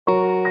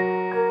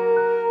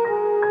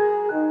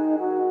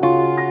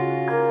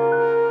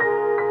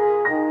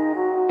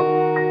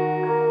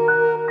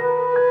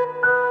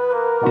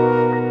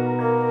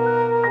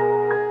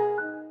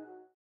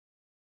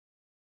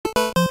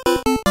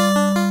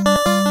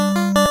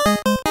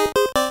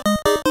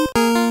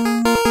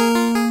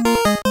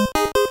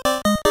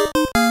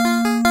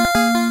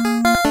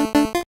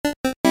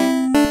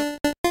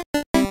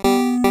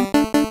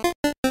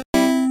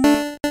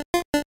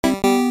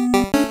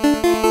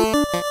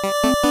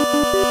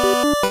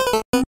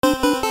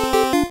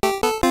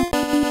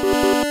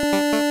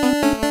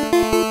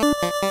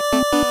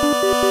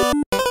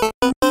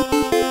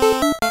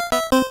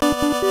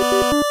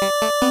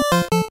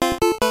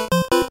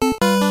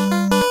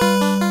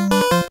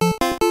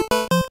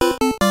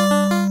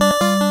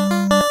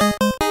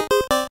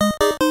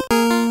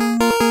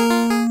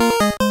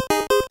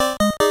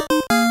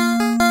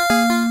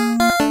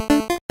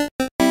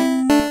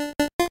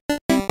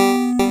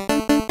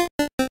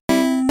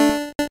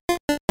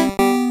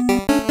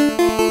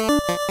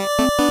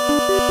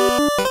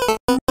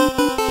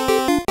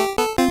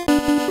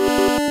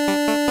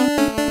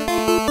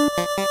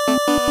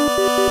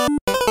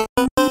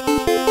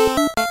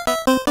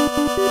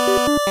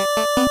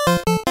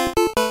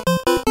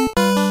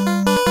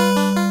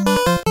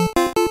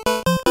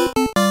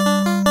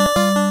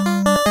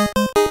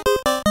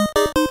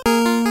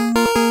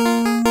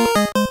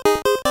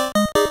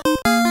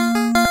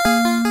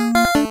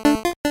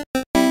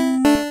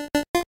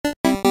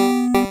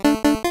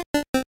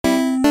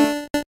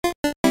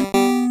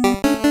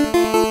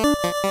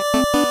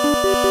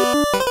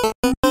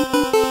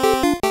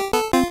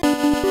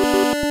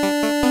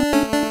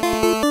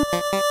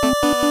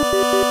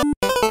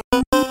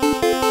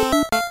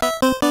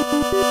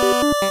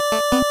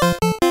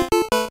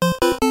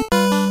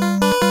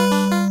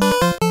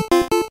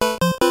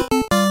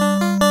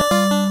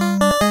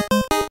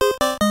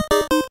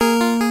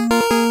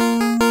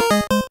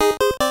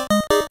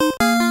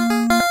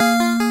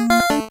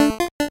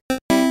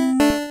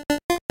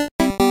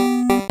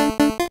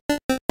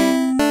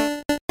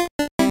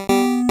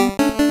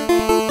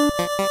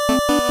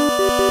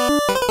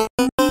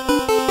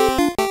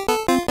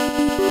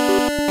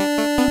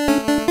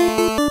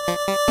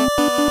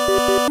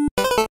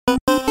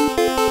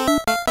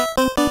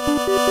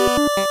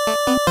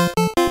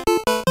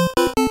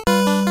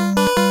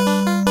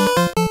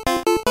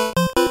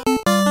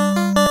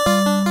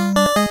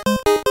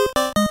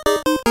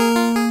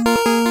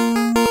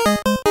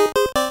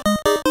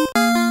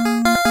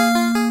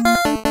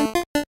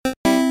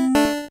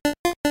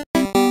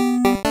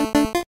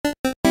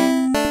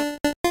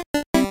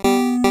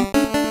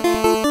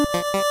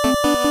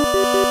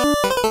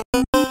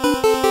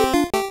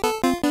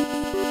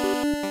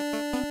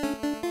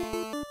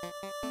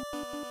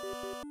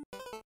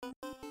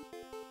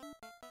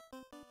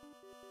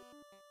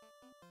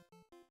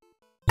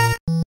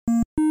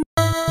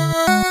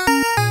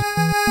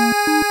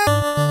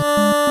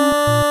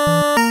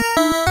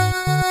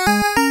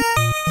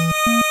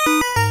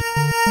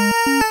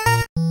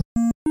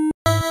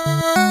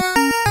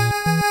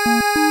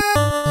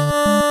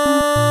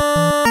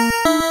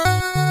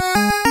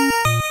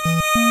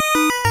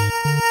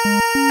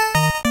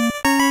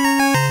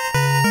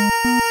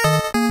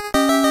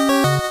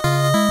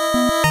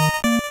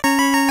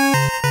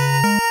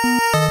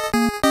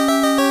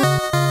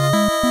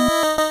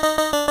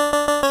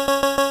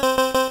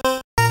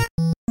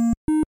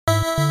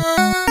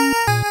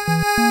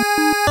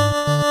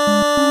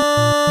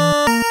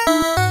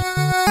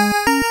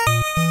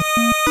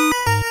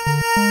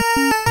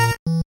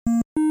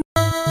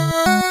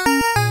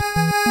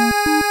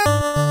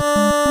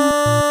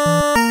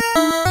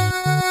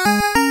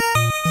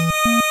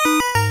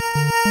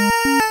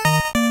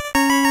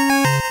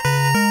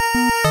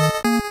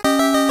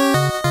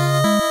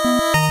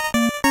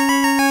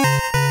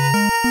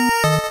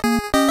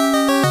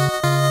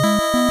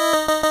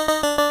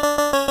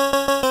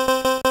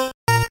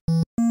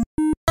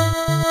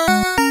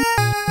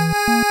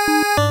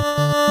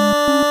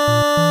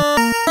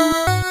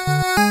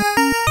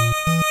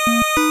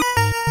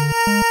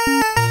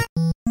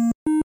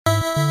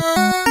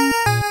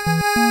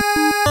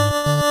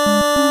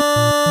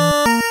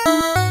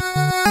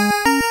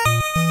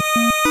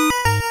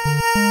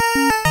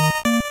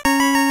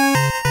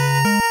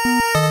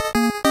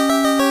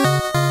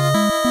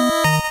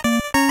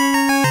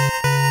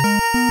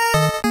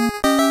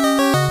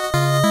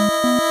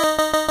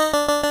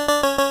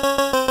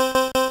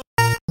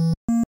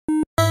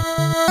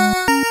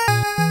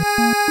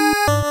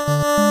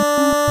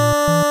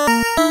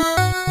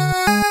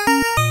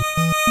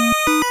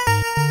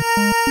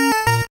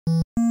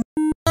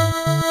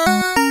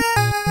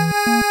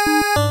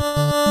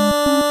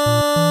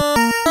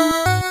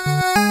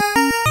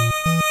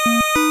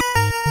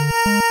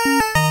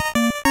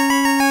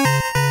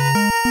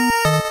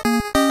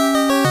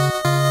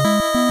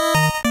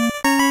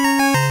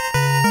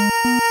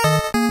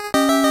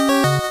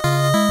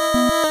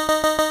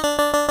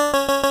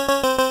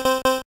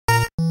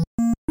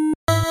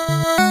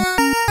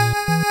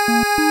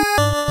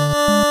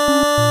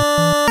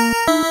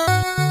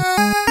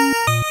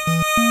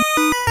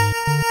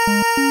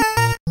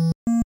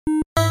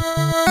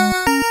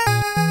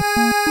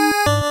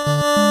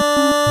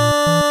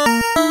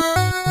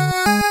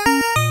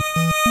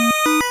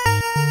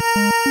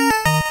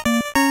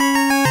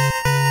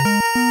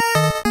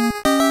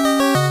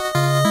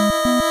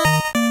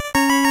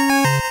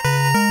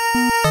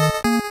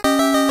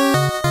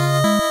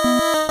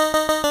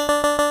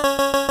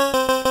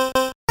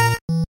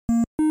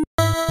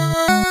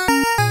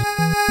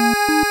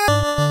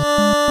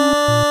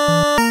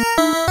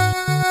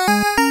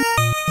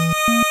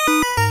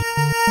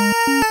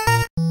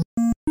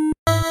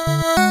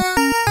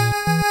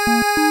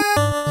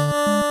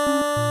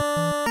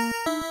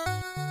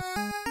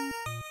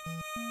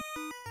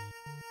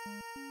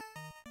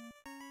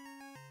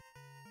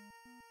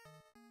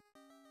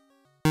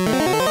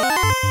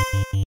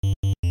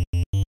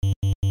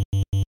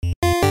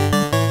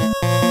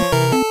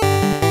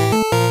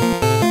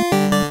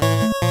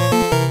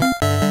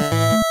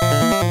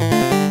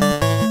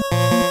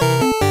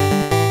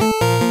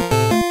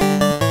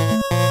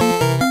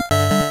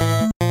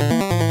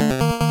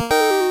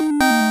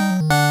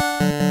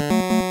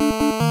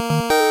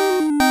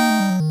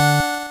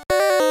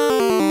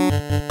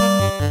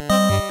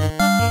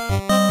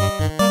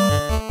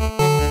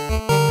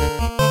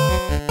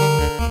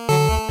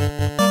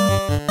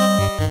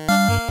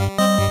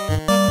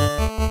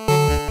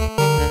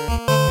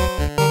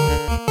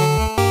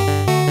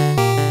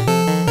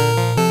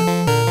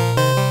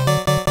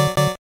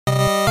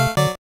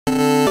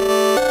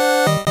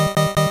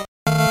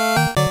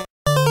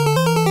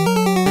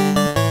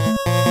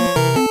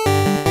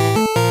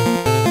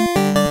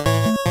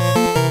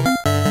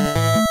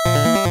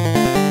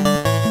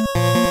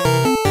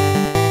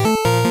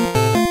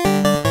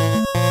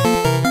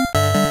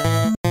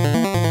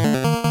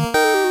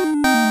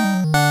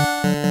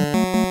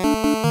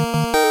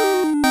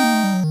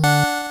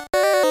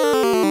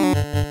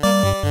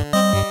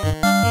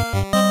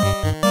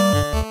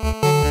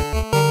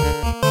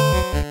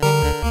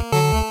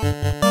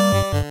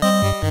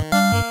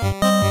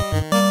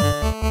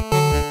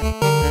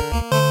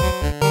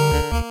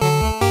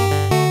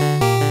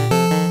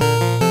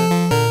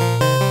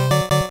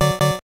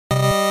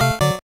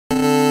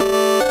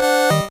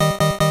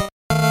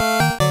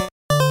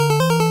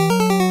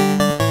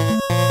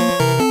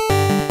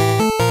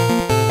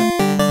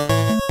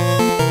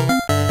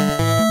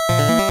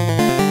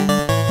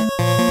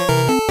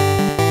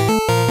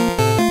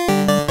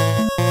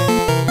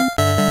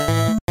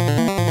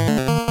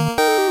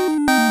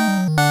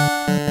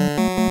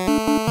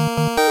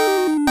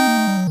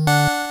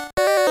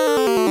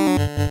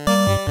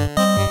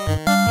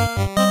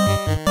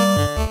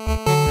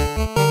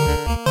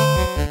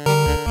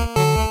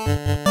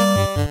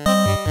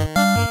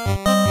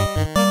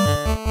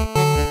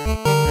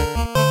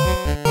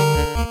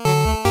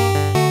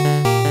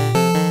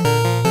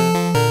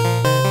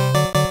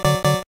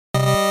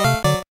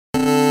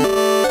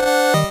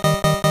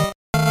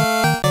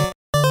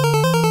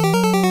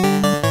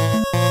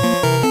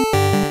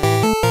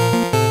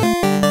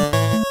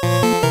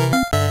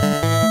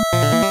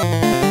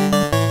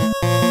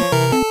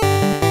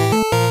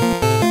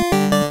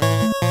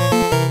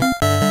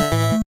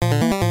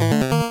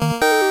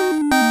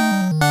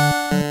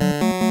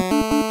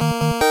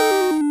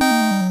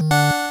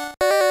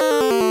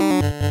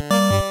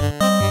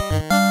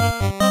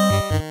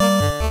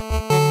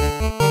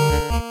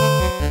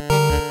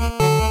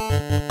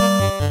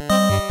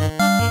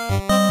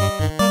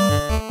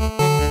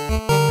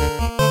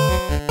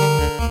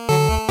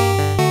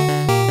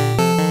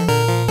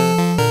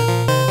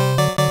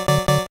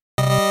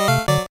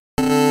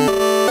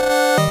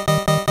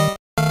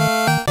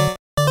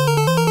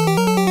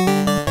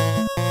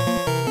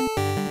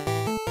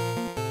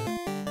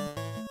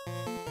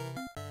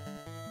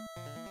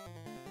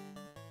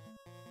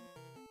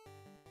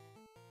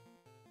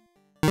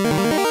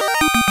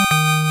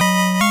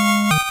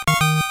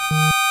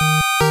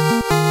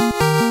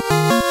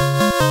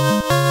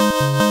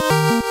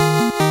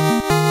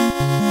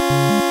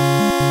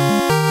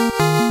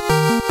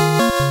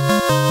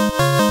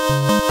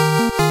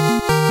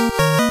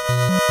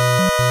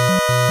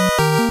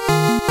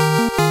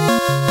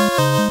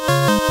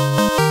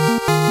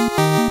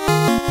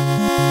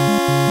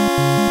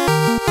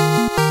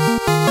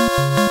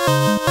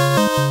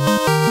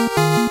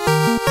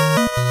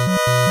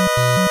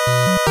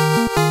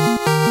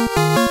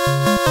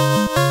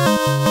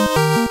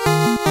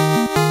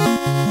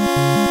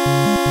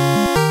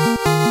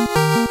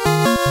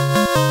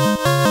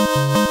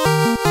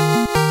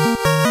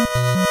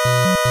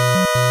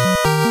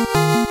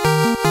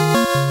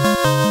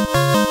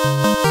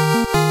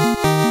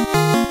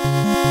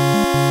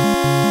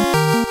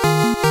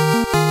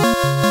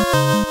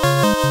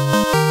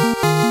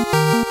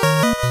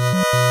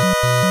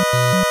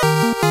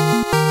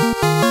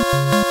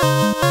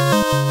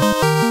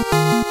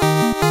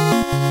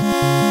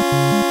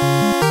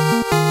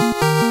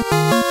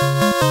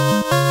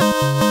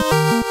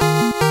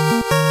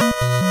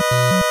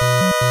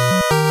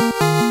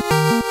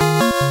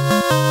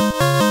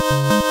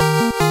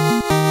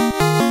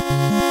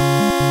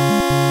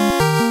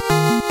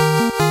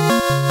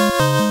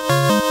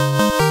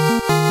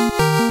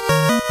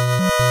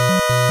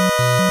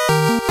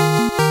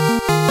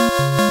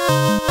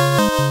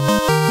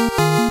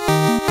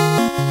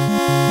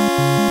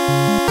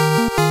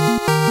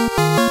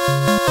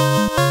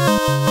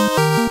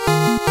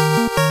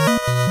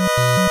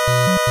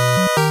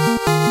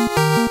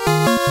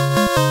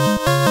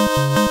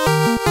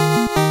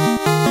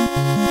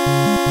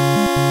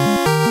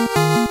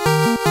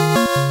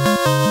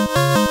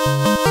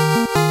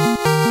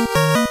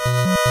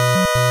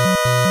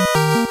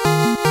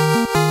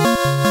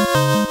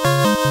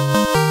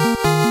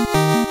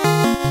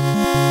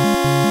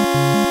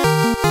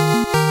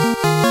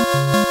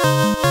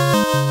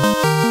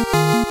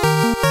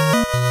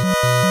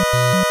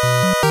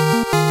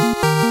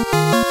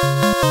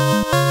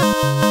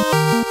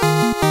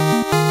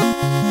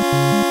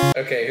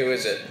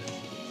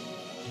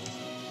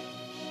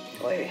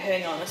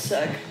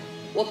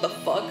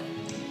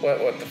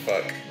What the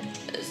fuck?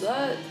 Is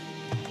that?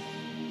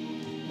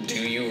 Do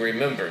you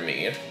remember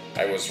me?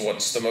 I was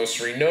once the most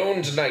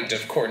renowned knight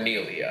of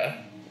Cornelia.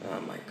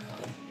 Oh my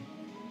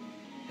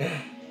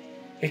god.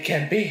 It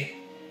can't be.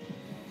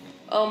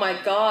 Oh my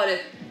god.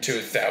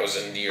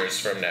 2,000 years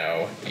from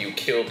now, you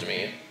killed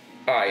me.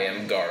 I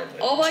am Garland.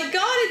 Oh my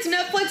god, it's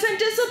Netflix and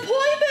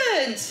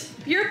Disappointment!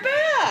 You're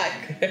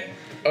back!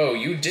 Oh,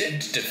 you did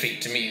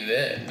defeat me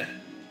then.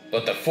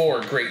 But the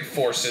 4 great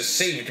forces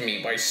saved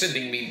me by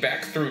sending me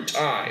back through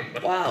time.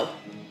 Wow.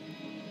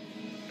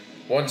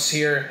 Once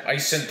here, I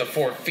sent the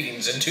 4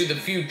 fiends into the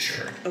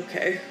future.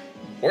 Okay.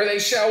 Where they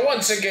shall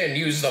once again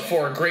use the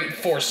 4 great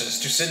forces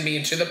to send me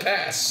into the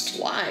past.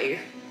 Why?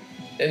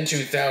 In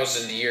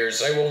 2,000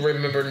 years, I will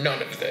remember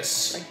none of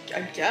this.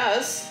 I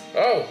guess.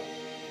 Oh.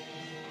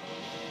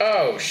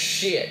 Oh,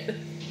 shit.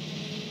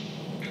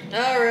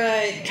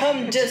 Alright,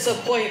 come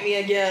disappoint me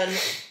again.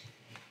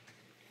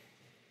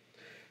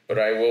 But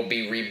I will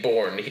be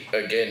reborn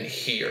again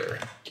here.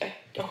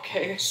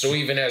 Okay. So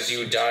even as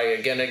you die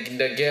again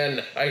and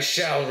again, I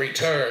shall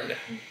return.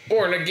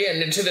 Born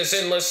again into this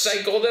endless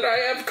cycle that I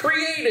have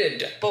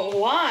created. But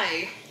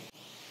why?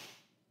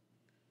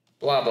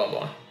 Blah, blah,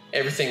 blah.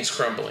 Everything's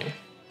crumbling.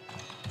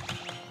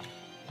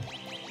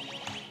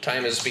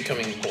 Time is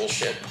becoming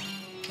bullshit.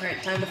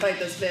 Alright, time to fight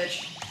this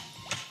bitch.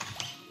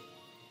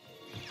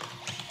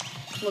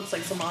 Looks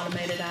like some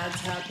automated ads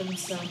happened,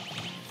 so...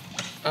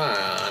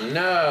 Ah,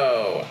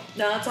 no.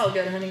 No, it's all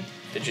good, honey.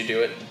 Did you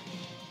do it?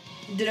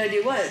 Did I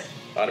do what?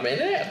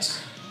 Automated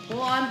ads.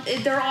 Well,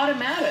 they're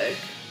automatic.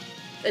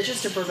 It's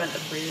just to prevent the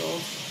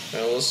pre-rolls.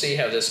 Well, we'll see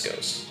how this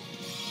goes.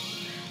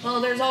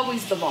 Well, there's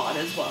always the VOD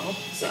as well,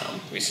 so...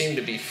 We seem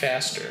to be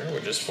faster,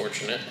 which is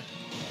fortunate.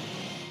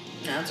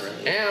 That's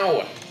really...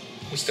 Ow!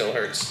 He still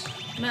hurts.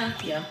 Nah,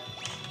 yeah.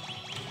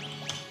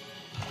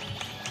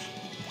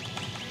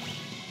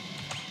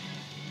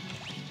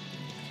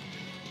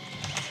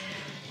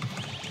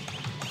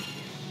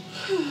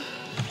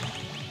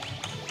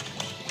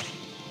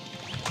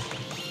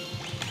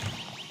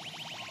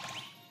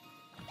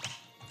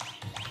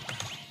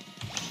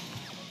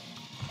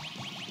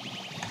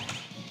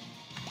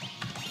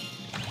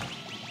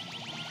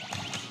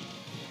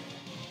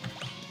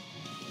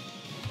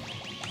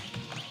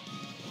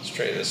 Let's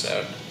try this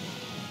out.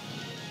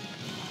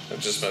 I'm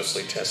just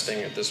mostly testing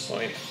at this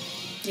point.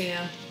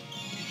 Yeah.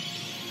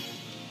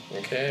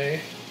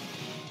 Okay.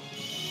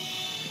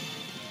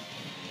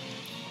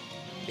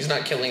 He's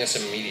not killing us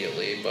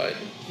immediately, but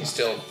he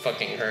still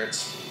fucking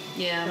hurts.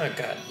 Yeah. Oh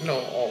god,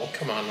 no, oh,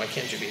 come on, why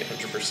can't you be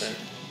 100%?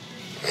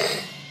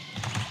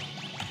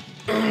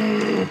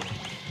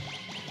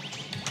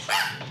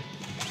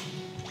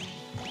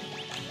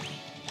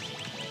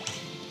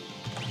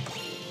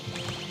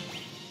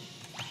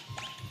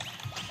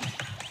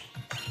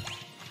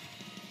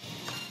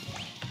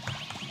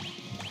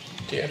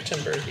 Do you have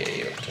timber? Yeah,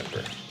 you have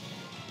timber.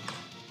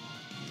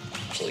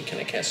 Actually, can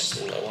I cast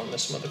slow on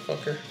this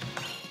motherfucker?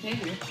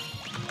 Maybe.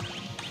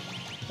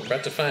 We're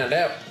about to find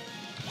out.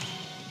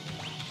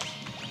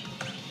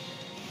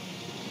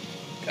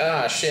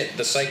 Ah, shit,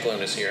 the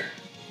cyclone is here.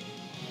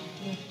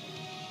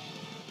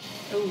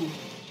 Ooh.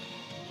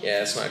 Yeah,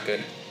 that's not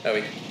good.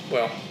 Oh,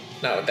 well,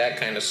 not with that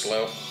kind of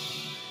slow.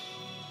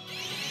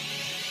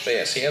 But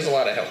yes, he has a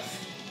lot of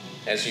health,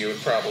 as you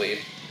would probably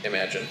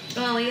imagine.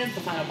 Well, he has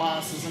the final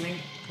boss, isn't he?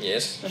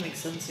 Yes. That makes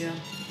sense, yeah.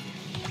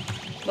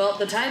 Well,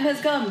 the time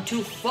has come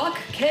to fuck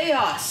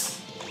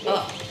chaos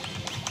up.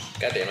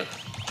 God damn it.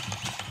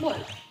 What?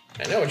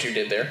 I know what you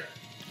did there.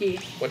 Yeah.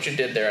 What you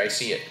did there, I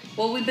see it.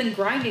 Well, we've been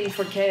grinding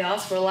for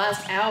chaos for the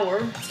last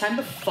hour. It's time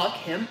to fuck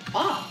him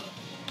up.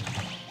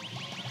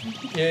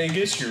 Yeah, I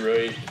guess you're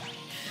right.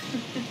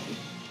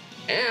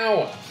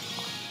 Ow!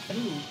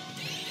 Ooh.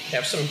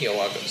 Have some heal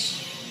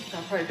logos.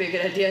 That'd probably be a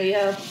good idea,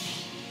 yeah.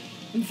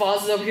 And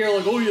Foz is over here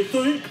like, oh, you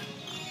think?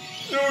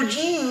 Oh,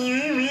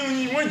 gee,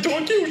 really? Why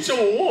talk you so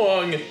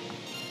long?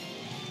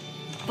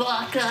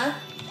 Baka.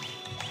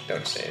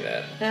 Don't say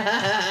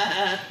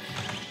that.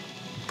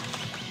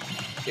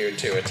 You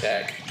to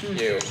attack.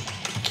 You.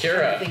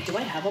 Kira. Do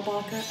I have a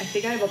baka? I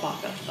think I have a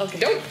baka. Okay.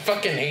 Don't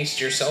fucking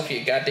haste yourself,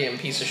 you goddamn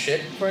piece of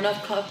shit. For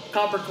enough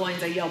copper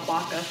coins, I yell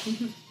baka.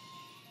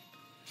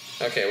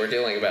 Okay, we're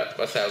dealing about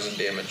 1,000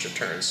 damage a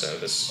turn, so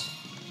this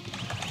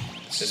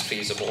is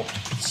feasible.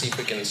 Let's see if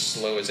we can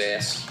slow his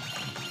ass.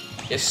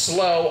 His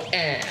slow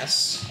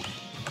ass.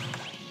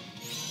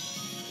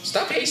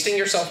 Stop hasting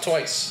yourself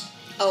twice.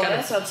 Oh, I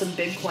also have some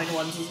big coin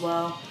ones as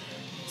well.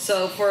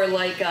 So for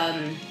like,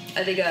 I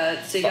think,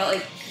 so you got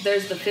like,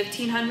 there's the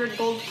 1,500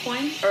 gold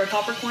coin, or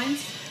copper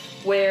coins,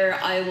 where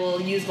I will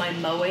use my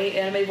Moe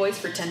anime voice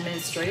for 10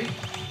 minutes straight.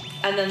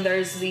 And then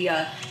there's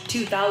the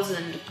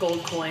 2,000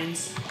 gold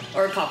coins,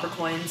 or copper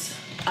coins,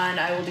 and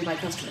I will do my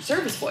customer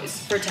service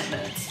voice for 10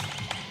 minutes.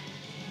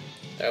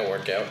 That'll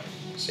work out.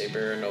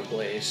 Saber, no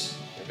blaze,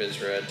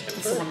 Vizra,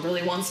 Timber. Someone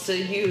really wants to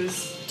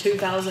use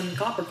 2,000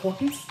 copper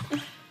coins.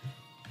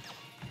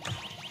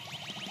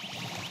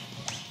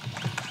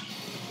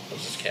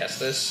 Let's just cast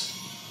this.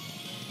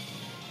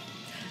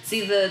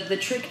 See, the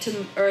trick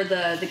to, or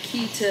the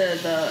key to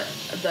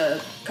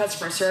the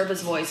customer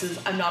service voice is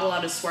I'm not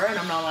allowed to swear and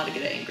I'm not allowed to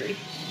get angry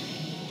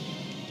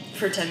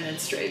for 10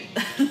 minutes straight.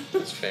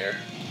 That's fair.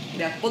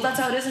 Yeah, well, that's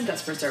how it is in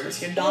customer service.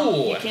 You're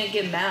not, you can't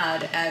get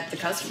mad at the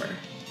customer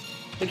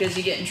because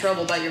you get in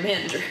trouble by your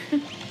manager.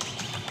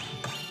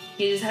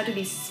 You just have to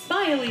be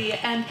smiley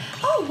and,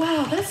 oh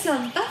wow,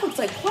 that looks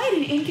like quite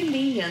an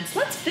inconvenience.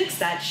 Let's fix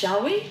that,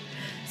 shall we?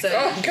 So.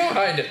 Oh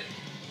God.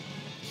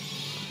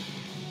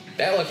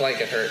 That looked like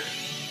it hurt.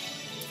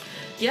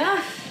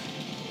 Yeah,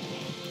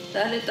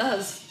 that it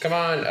does. Come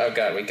on. Oh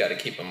God, we gotta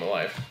keep him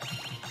alive.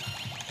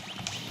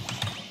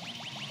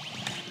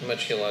 How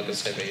much heal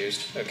August have I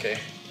used? Okay.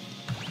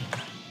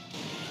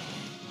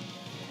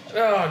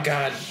 Oh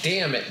God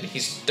damn it.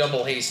 He's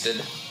double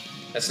hasted.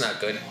 That's not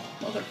good.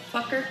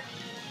 Motherfucker.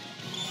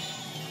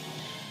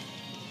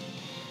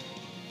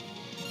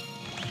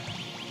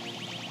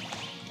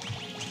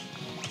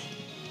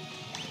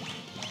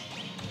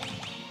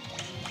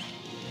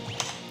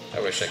 I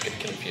wish I could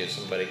confuse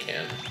him, but I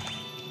can't.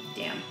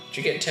 Damn. Did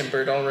you get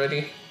tempered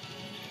already?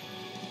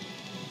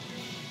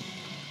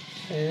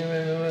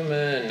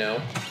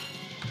 No.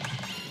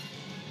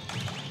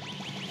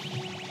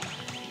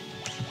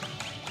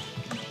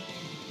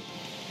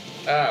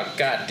 Oh,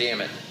 God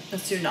damn it. A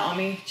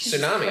tsunami?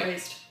 Jesus Tsunami?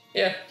 Christ.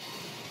 Yeah.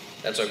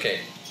 That's okay.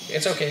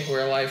 It's okay.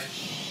 We're alive.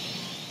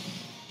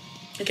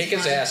 It's Kick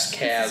his fine. ass,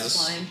 Kaz. This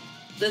is fine.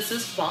 This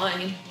is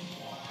fine.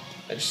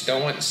 I just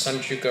don't want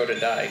Sunjuko to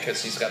die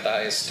because he's got the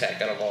highest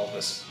attack out of all of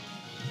us.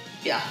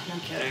 Yeah, no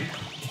kidding.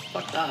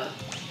 Fuck that.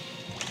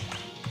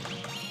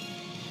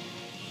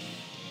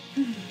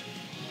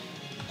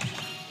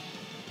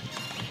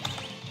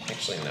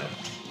 Actually, no.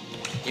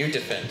 You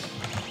defend.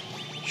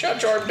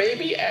 Shut your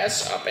baby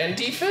ass up and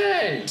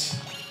defend!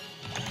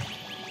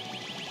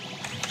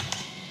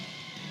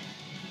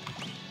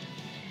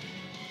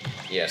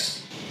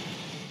 Yes.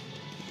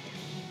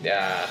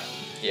 Yeah.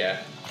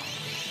 Yeah.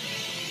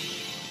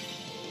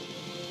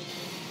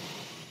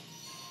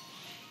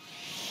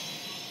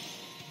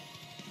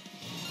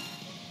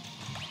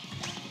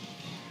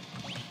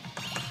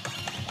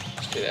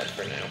 Let's do that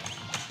for now.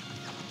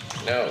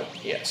 No.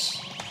 Yes.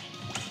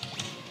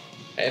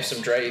 I have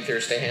some dry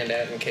ethers to hand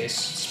out in case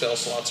spell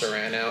slots are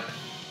ran out.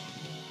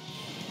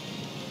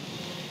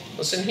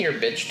 Listen here,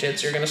 bitch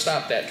tits, you're gonna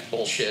stop that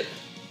bullshit.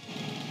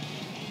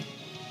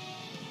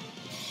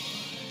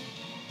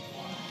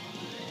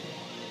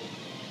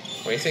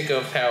 What do you think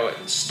of how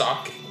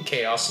stock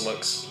chaos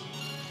looks?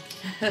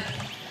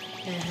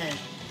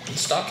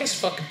 Stock as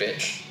fuck,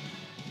 bitch.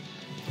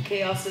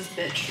 Chaos is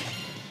bitch.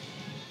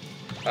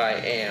 I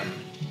am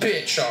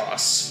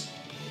bitch-ass.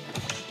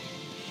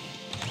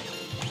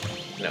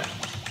 No.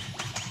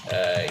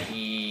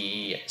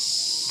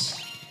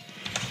 Yes.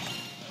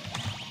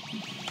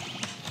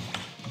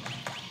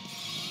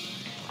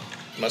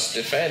 Must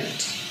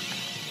defend.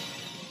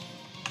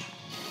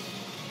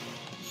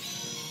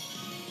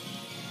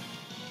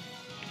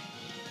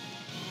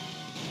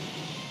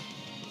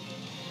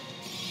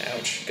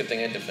 Ouch, good thing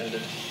I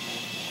defended.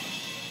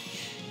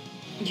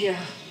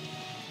 Yeah.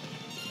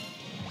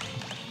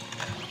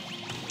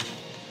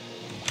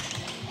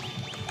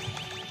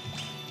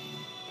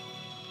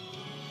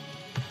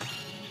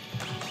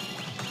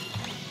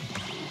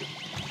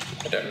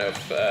 I don't know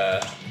if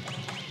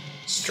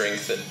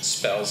strength and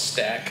spells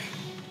stack.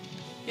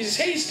 He's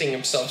hasting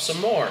himself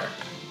some more.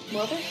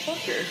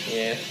 Motherfucker.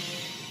 Yeah.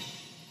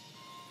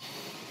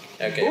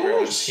 Okay,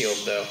 everyone's healed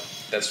though.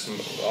 That's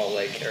all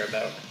I care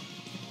about.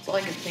 That's all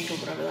I can think of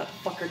whenever that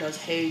fucker does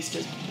haste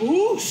is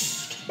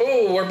boost.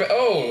 Oh, we're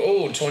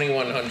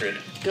 2100.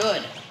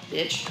 Good,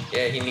 bitch.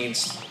 Yeah, he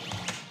needs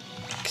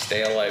to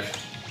stay alive.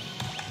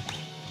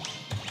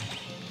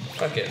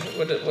 Fuck it.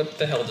 What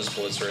the hell does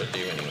Blizzard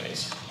do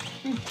anyways?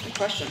 Good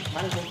question.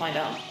 Might as well find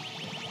out.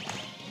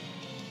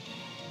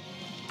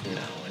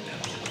 No.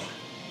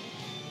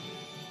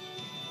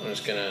 I'm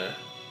just gonna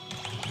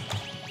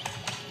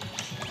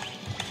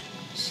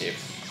see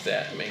if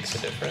that makes a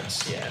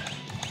difference. Yeah.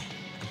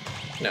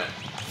 No.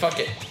 Fuck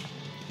it.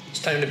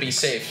 It's time to be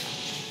safe.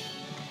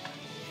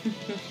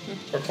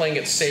 We're playing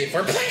it safe.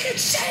 We're playing it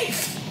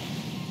safe!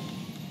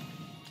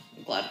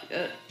 I'm glad we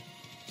did.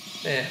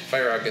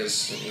 Firog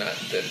is not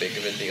that big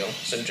of a deal.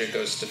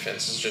 Sunjuko's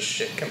defense is just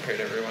shit compared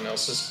to everyone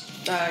else's.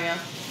 Oh, yeah.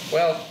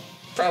 Well,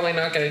 probably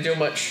not gonna do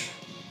much.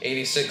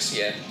 86,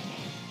 yeah.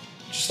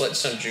 Just let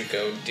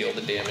Sunjuko deal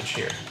the damage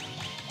here.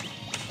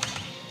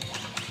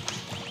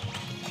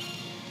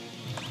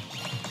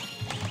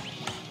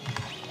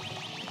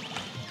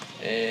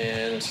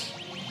 And...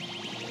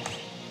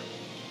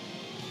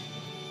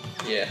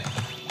 yeah.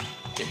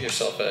 Give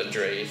yourself a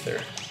Dre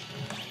Ether.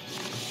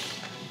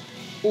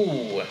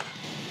 Ooh.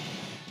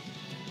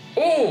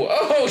 Ooh!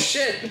 Oh,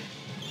 shit!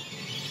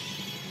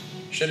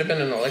 Should have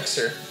been an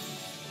elixir.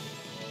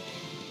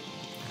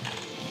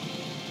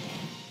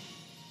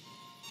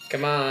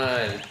 Come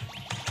on.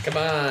 Come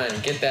on.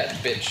 Get that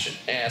bitch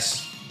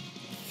ass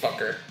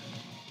fucker.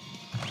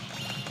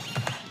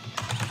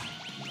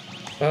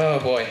 Oh,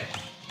 boy.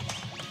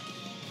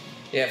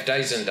 Yeah, if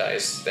Dyson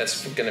dies,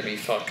 that's gonna be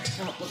fucked.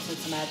 Oh, looks like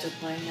some ads are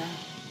playing now.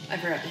 I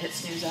forgot to hit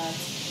snooze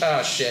ads.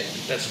 Oh shit,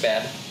 that's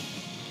bad.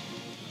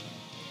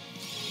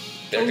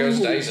 There goes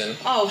Dyson.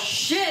 Oh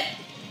shit!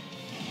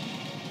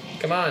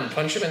 Come on,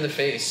 punch him in the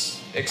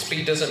face.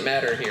 XP doesn't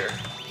matter here.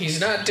 He's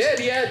not dead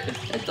yet!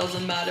 It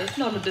doesn't matter.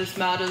 None of this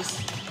matters.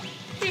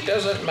 It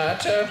doesn't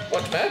matter.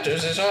 What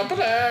matters is our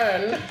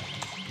plan.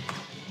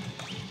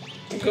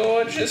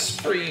 Gorgeous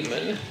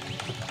Freeman.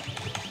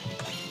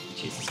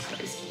 Jesus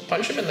Christ.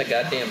 Punch him in the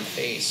goddamn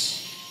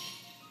face.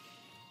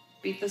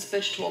 Beat this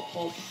bitch to a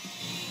pulp.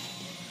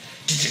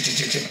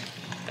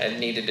 I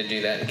needed to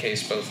do that in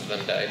case both of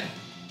them died.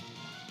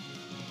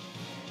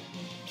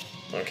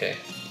 Okay.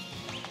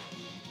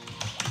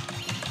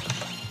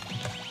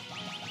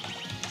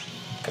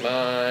 Come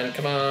on,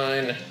 come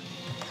on.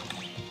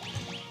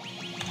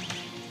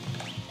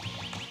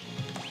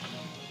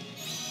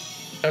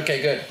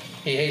 Okay, good.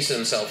 He hasted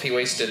himself. He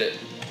wasted it.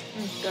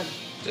 Good.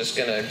 Just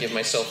gonna give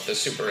myself the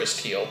superist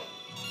heal.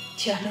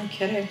 Yeah, no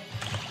kidding.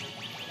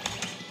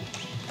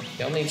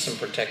 Y'all need some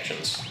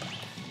protections.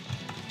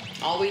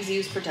 Always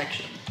use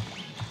protection.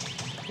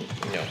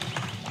 No.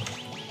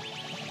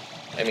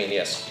 I mean,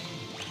 yes.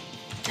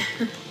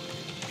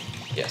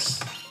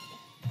 Yes.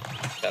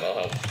 That'll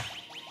help.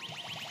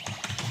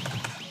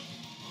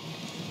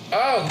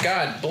 Oh,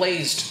 God.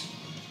 Blazed.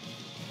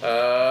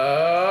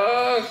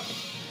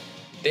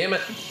 Damn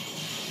it.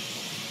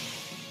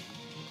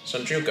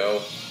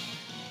 Sunjuko.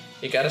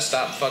 You gotta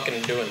stop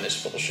fucking doing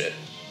this bullshit.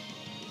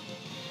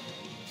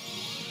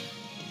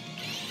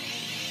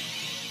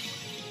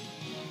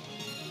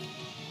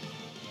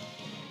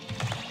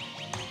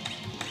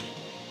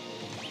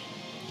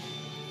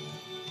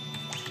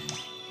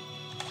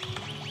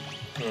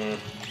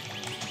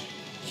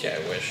 Yeah,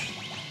 I wish.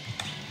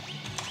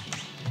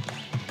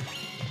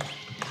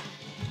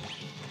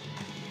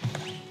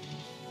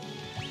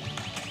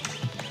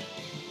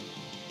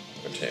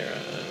 Rotera.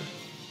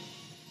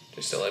 Do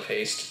you still have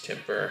haste?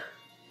 Timber.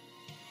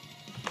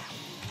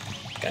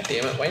 God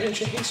damn it, why didn't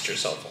you haste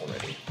yourself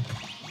already?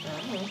 I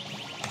don't know.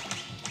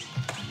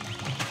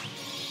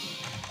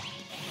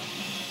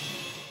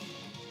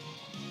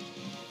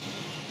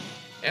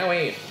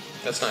 Owie!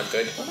 That's not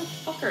good. What the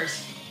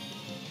fuckers?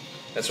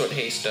 That's what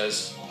haste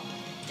does.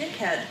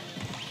 Dickhead.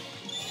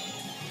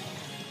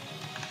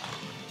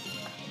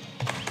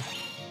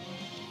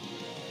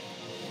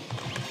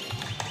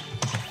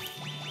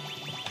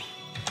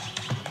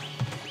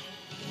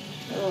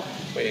 Ugh,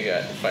 What you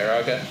got?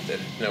 Pyrography?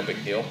 No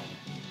big deal.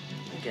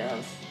 I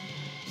guess.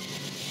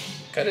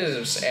 Cut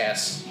his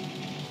ass.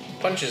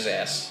 Punch his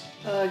ass.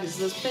 Is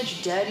this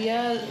bitch dead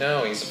yet?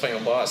 No, he's the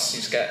final boss.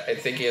 He's got, I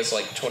think he has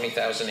like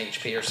 20,000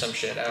 HP or some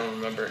shit. I don't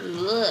remember.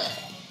 Ugh.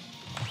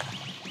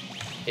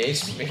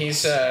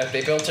 Yeah,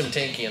 they built him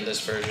tanky in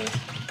this version.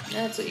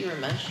 Yeah, that's what you were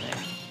mentioning.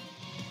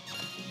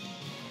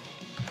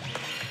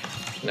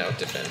 No,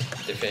 defend.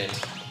 Defend.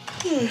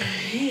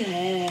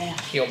 Yeah.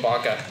 Heal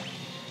Baka.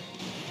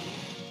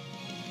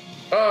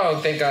 Oh,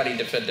 thank God he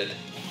defended.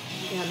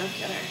 Yeah, no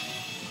kidding.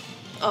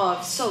 Oh,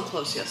 I'm so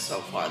close yet so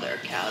far there,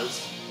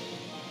 Kaz.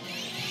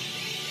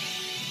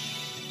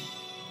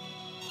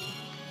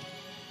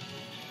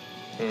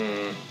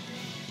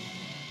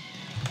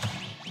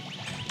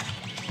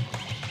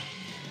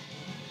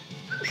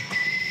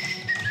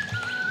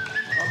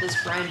 All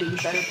this grinding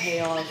better pay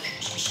off.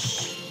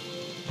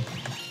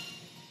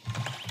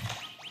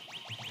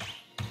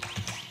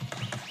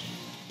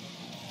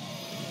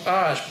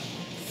 Ah,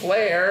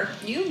 flare.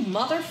 You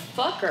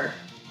motherfucker.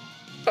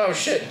 Oh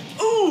shit.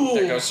 Ooh!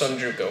 There goes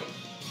Sunjuko.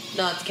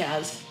 No, it's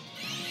Kaz.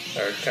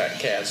 Or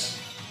Kaz.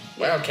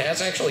 Wow,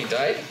 Kaz actually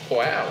died?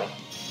 Wow.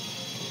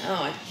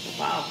 Oh,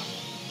 wow.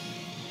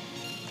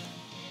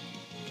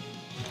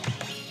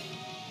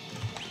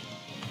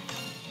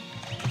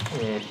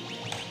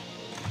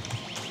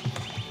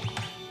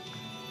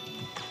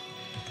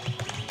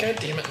 God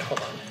damn it, hold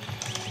on.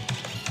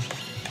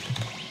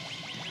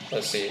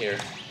 Let's see here.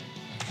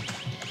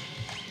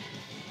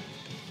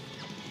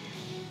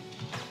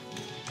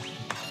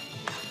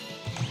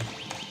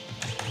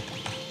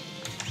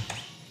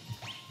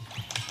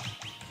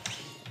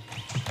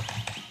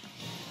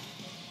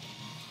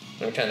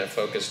 I'm kind of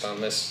focused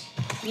on this.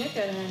 You're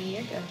good, honey,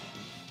 you're good.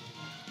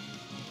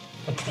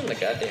 Punch him in the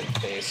goddamn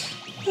face.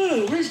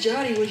 Oh, where's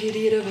Johnny when you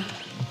need him?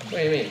 What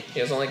do you mean? He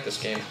doesn't like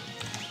this game.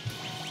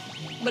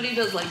 But he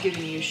does like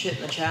giving you shit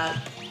in the chat.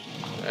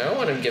 I don't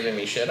want him giving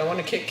me shit. I want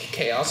to kick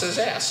Chaos's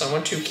ass. I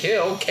want to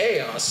kill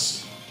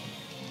Chaos.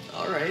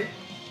 Alright.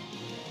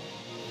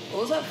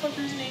 What was that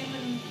fucker's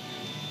name?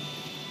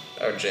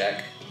 Oh,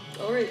 Jack.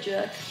 Alright,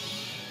 Jack.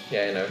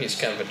 Yeah, I know. He's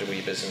kind of a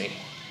dweeb, isn't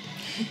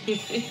he?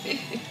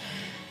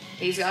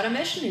 He's got a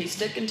mission. He's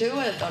sticking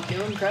to it. I'll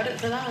give him credit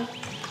for that.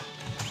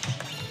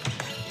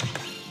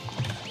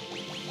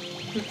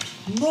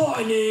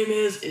 My name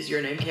is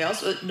your name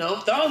Chaos? No,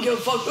 I don't give a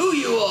fuck who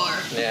you are.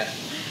 Yeah.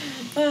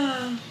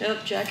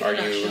 Yep, Jack in Are a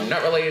nutshell. you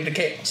not related to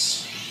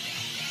Chaos?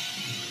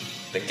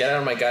 Then get out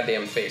of my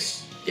goddamn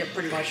face. Yep,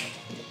 pretty much.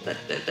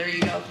 There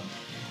you go.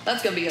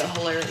 That's gonna be a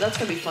hilarious. That's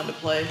gonna be fun to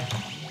play.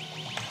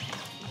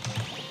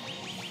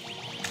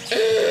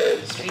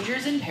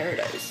 Strangers in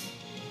Paradise.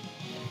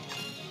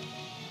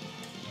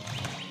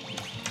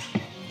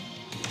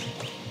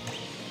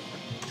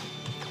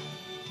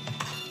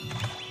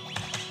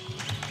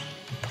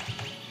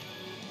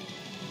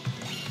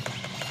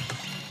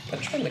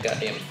 Punch her in the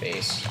goddamn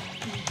face.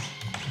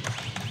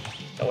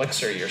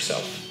 Elixir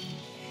yourself.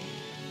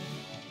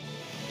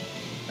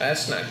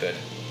 That's not good.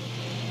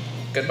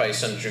 Goodbye,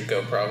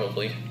 Sunjuko,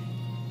 probably.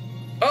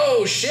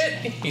 Oh, shit!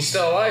 He's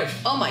still alive.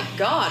 Oh my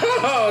god.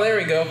 Oh, there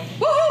we go.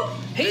 Woohoo!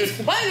 He's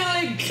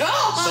finally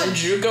gone!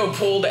 Sunjuko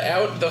pulled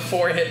out the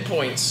 4 hit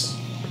points.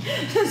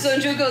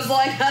 Sunjuko's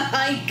like,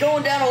 I ain't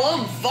going down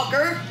alone,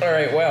 fucker.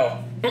 Alright,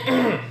 well.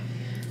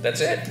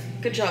 That's it.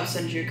 Good job,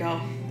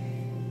 Sunjuko.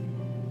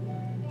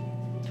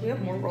 Do we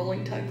have more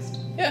rolling text?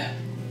 Yeah.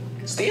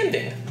 It's the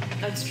ending.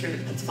 That's true.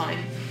 That's fine.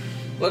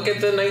 Look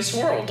at the nice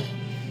world.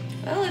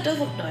 Well, it does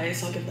look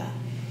nice. I'll give that.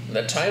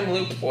 The time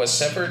loop was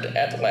severed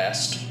at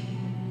last.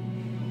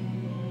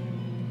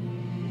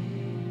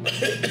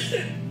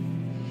 Did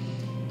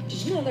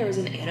you know there was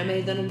an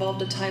anime that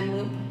involved a time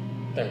loop?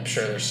 I'm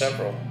sure there's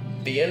several.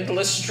 The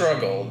endless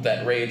struggle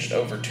that raged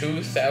over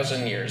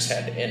 2,000 years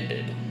had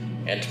ended,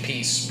 and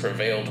peace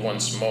prevailed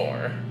once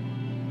more.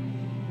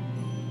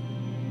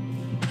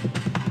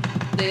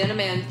 The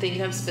anime I'm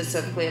thinking of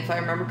specifically, if I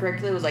remember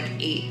correctly, was like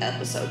 8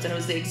 episodes, and it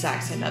was the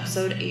exact same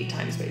episode 8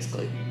 times,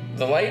 basically.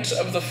 The light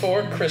of the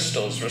 4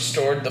 crystals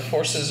restored the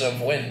forces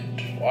of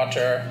wind,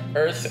 water,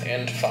 earth,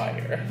 and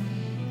fire.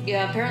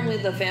 Yeah, apparently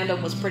the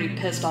fandom was pretty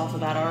pissed off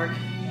of that arc.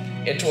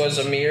 It was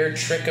a mere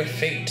trick of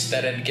fate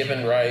that had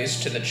given rise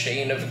to the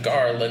chain of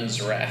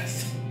Garland's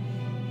wrath.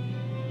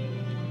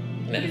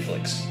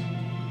 Netflix.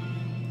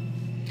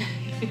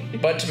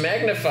 But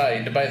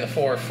magnified by the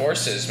 4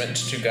 forces meant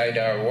to guide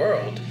our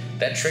world,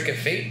 that trick of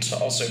fate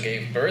also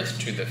gave birth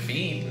to the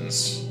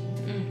fiends.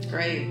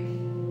 Great.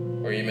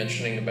 Were you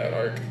mentioning about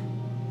arc?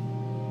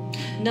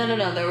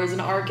 No. There was an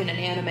arc in an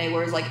anime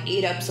where it was like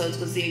 8 episodes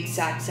was the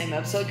exact same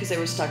episode because they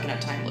were stuck in a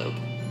time loop.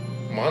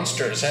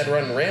 Monsters had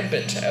run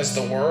rampant as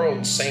the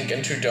world sank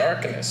into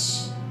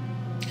darkness.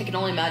 I can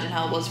only imagine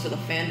how it was for the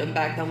fandom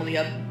back then when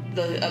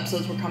the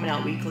episodes were coming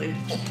out weekly.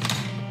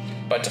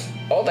 But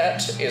all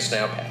that is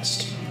now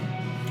past.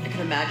 I can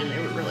imagine they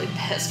were really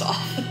pissed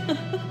off.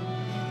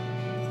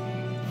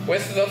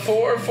 With the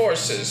 4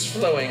 forces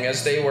flowing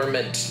as they were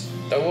meant,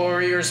 the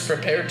warriors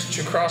prepared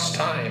to cross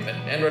time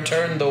and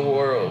return the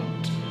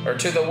world, or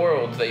to the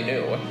world they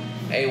knew.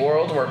 A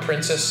world where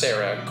Princess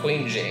Sarah,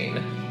 Queen Jane,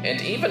 and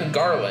even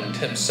Garland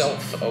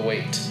himself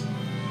await.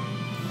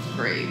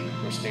 Great.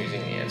 I'm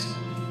snoozing the ants.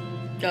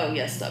 Oh,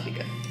 yes, that'd be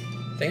good.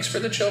 Thanks for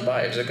the chill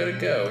vibes. I gotta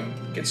go.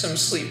 Get some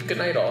sleep. Good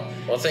night, all.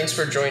 Well, thanks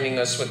for joining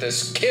us with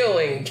this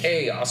killing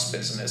chaos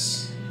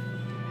business.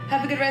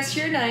 Have a good rest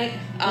of your night.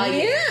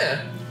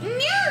 Yeah.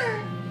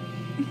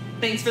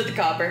 Thanks for the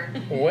copper.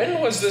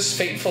 When was this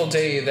fateful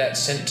day that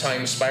sent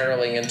time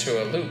spiraling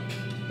into a loop?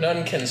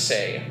 None can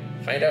say.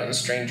 Find out in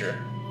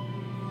Stranger.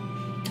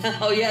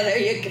 Oh yeah, there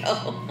you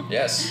go.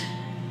 Yes.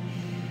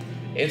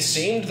 It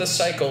seemed the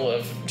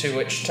cycle to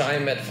which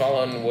time had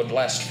fallen would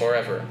last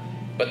forever,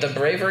 but the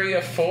bravery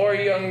of 4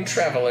 young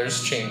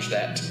travelers changed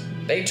that.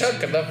 They took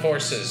the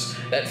forces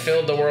that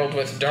filled the world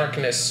with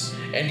darkness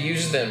and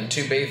used them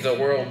to bathe the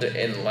world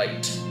in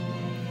light.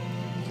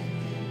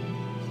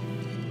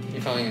 You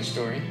following the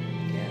story?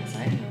 Yes,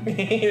 I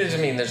know.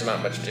 I mean, there's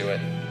not much to it.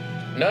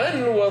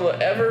 None will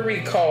ever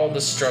recall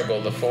the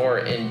struggle the 4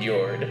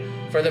 endured,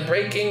 for the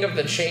breaking of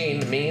the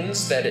chain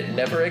means that it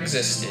never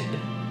existed.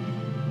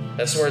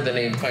 That's where the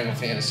name Final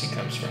Fantasy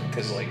comes from,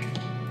 because, like,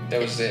 that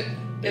was it.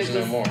 There's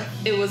no more.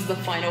 It was the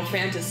Final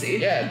Fantasy.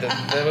 Yeah,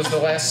 that was the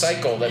last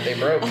cycle that they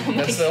broke.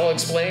 That's the whole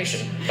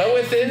explanation. But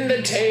within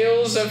the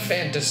tales of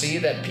fantasy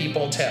that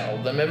people tell,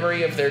 the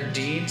memory of their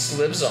deeds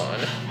lives on.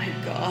 Oh my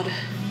god.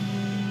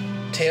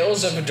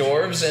 Tales of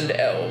dwarves and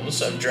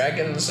elves, of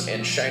dragons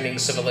and shining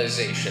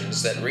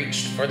civilizations that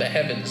reached for the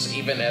heavens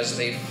even as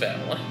they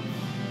fell.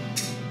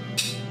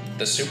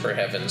 The super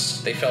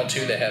heavens. They fell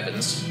to the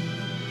heavens.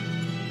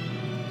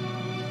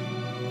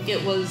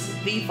 It was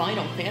the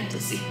Final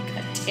Fantasy.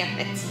 God damn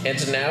it.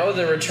 And now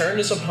the return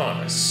is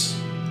upon us.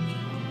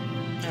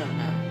 Oh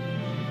no.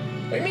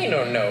 What do you mean,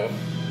 oh no?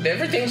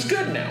 Everything's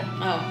good now.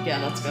 Oh, yeah,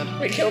 that's good.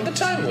 We killed the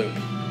time loop.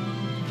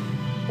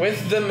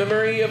 With the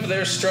memory of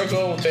their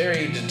struggle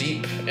buried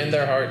deep in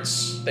their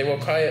hearts, they will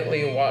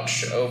quietly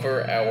watch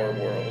over our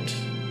world.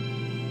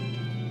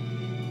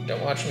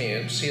 Don't watch me,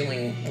 a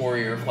ceiling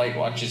warrior of light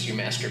watches you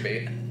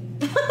masturbate.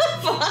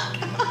 Fuck.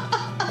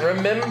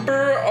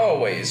 Remember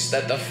always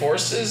that the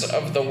forces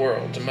of the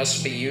world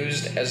must be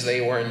used as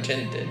they were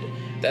intended,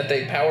 that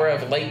the power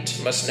of light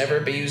must never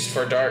be used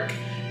for dark,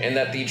 and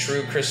that the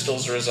true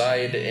crystals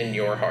reside in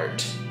your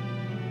heart.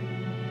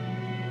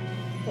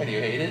 Why do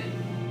you hate it?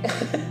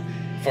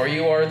 For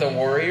you are the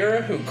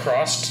warrior who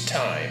crossed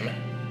time.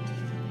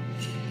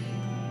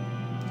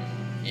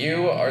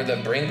 You are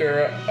the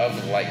bringer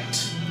of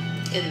light.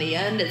 In the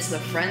end, it's the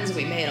friends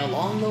we made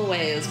along the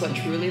way is what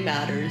truly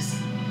matters.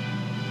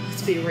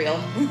 Let's be real.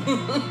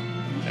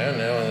 I don't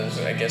know.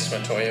 I guess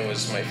Matoya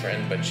was my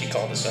friend, but she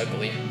called us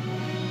ugly.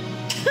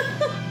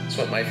 That's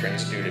what my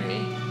friends do to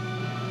me.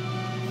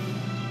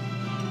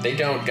 They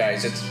don't,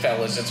 guys. It's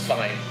fellas. It's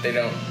fine. They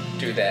don't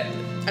do that.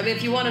 I mean,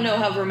 if you want to know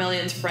how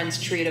Vermillion's friends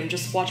treat him,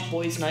 just watch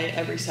Boys Night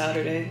every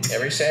Saturday.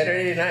 Every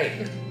Saturday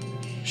night.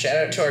 Shout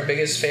out to our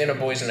biggest fan of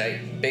Boys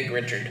Night, Big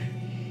Richard.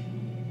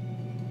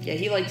 Yeah,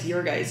 he likes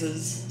your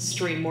guys'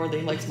 stream more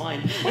than he likes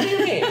mine. What do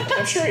you mean?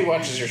 I'm sure he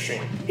watches your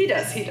stream. He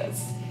does.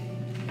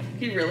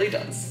 He really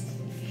does.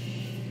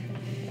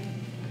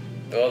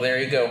 Well, there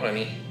you go,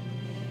 honey.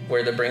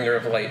 We're the bringer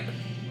of light.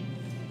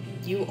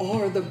 You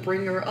are the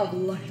bringer of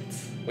light.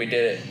 We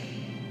did it.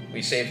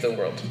 We saved the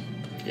world.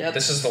 Yep.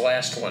 This is the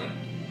last one.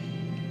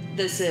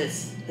 This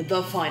is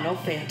the Final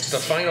Fantasy. It's the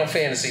Final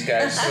Fantasy,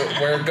 guys.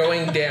 We're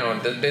going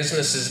down. The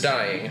business is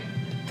dying.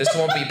 This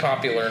won't be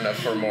popular enough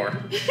for more.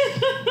 What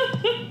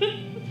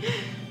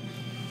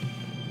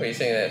do you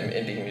think of that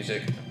ending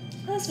music?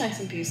 That's nice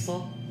and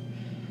peaceful.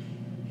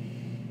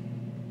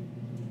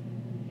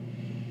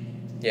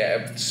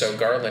 Yeah, so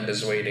Garland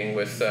is waiting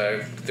with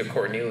the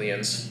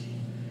Cornelians.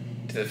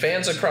 To the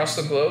fans across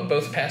the globe,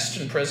 both past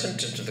and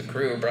present, and to the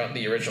crew who brought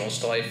the originals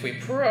to life,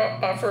 we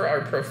offer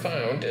our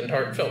profound and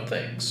heartfelt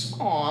thanks.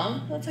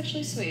 Aw, that's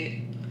actually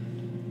sweet.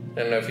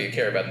 I don't know if you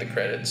care about the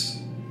credits.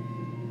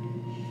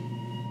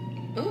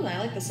 Ooh, I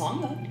like the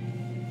song, though.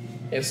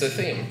 It's the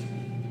theme.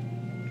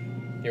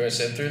 You want to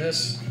sit through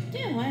this?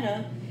 Yeah, why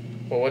not?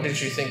 Well, what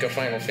did you think of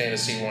Final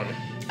Fantasy 1?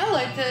 I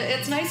liked it.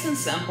 It's nice and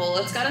simple.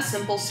 It's got a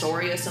simple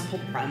story, a simple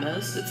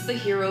premise. It's the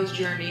hero's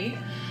journey.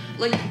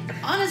 Like,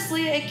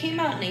 honestly, it came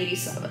out in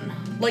 '87.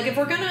 Like, if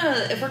we're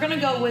gonna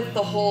go with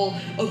the whole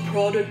a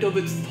product of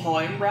its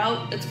time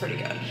route, it's pretty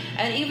good.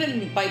 And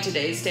even by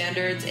today's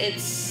standards,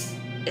 it's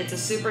a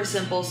super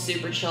simple,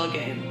 super chill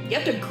game. You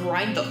have to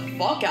grind the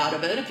fuck out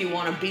of it if you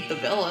want to beat the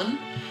villain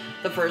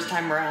the first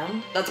time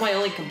around. That's my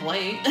only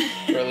complaint.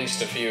 Or at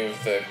least a few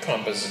of the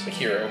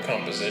hero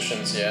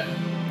compositions, yeah.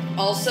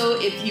 Also,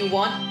 if you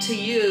want to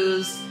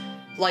use,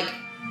 like,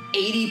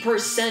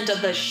 80%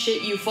 of the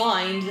shit you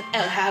find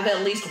and have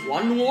at least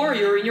one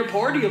warrior in your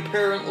party,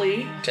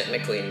 apparently.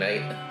 Technically,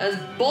 knight. That's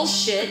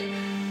bullshit.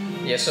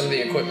 Yeah, some of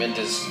the equipment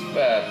is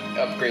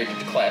upgraded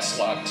to class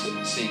locked,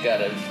 so you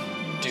gotta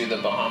do the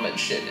Bahamut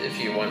shit if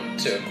you want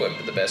to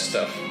equip the best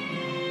stuff.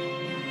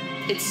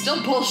 It's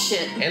still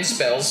bullshit. And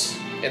spells.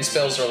 And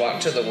spells are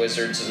locked to the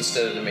wizards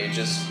instead of the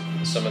mages,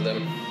 some of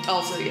them.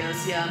 Also,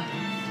 yes, yeah.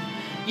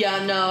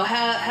 Yeah, no,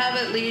 have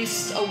at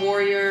least a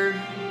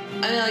warrior.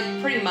 I mean,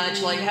 like, pretty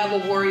much, like, have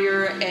a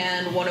warrior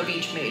and one of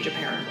each mage,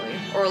 apparently.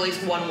 Or at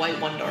least one white,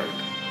 one dark.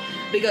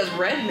 Because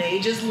red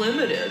mage is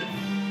limited.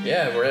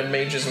 Yeah, red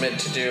mage is meant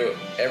to do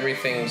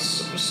everything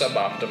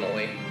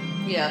suboptimally.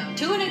 Yeah,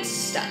 to an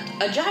extent.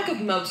 A jack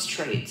of most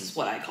trades is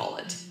what I call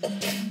it.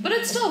 But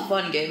it's still a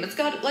fun game. It's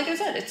got, like I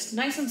said, it's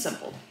nice and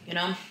simple, you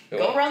know? Cool.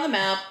 Go around the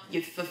map,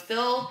 you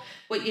fulfill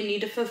what you need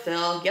to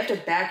fulfill. You have to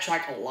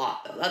backtrack a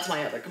lot, though. That's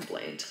my other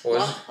complaint.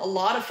 A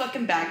lot of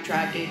fucking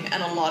backtracking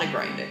and a lot of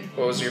grinding.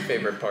 What was your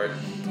favorite part?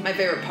 My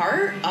favorite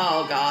part?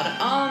 Oh, God.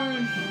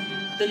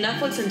 The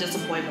Netflix and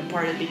disappointment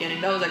part at the beginning.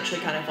 That was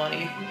actually kind of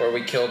funny. Where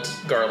we killed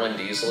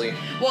Garland easily.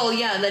 Well,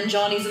 yeah, and then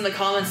Johnny's in the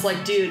comments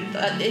like, dude,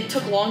 it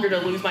took longer to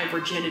lose my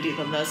virginity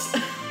than this.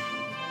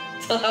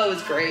 So that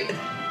was great.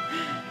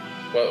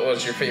 What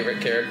was your favorite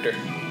character?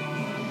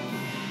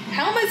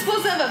 How am I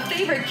supposed to have a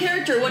favorite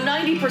character when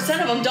 90%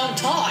 of them don't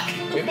talk?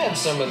 We've had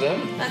some of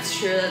them. That's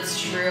true.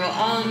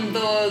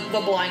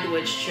 The blind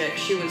witch chick,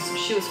 she was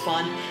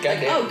fun.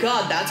 Like, oh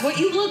God, that's what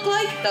you look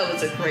like? That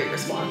was a great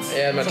response.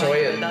 Yeah,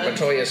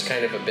 Matoya's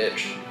kind of a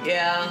bitch.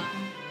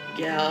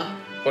 Yeah.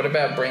 What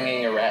about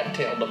bringing a rat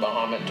tail to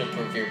Bahamut to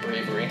prove your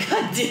bravery?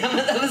 God damn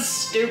it, that was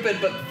stupid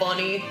but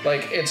funny.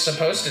 Like, it's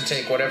supposed to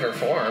take whatever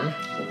form.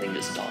 Something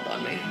just dawned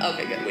on me.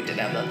 Okay, good, we did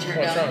have that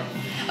turned What's down. wrong?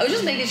 I was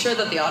just making sure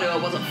that the audio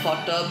wasn't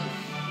fucked up.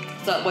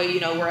 So that way,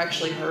 you know, we're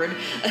actually heard.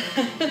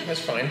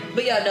 That's fine.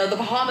 But yeah, no, the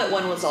Bahamut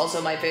one was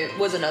also my favorite,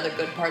 was another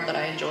good part that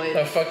I enjoyed.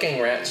 A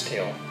fucking rat's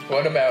tail.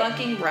 What about...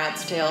 Fucking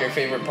rat's tail. Your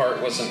favorite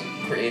part wasn't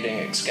creating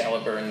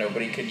Excalibur and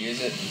nobody could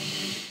use it?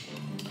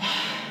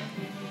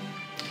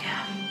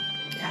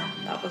 Yeah,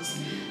 that was...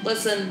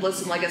 Listen,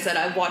 like I said,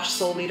 I watched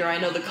Soul Eater. I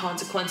know the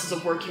consequences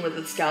of working with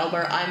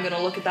Excalibur. I'm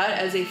gonna look at that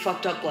as a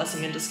fucked up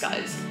blessing in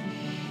disguise.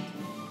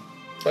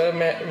 But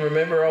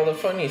remember all the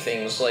funny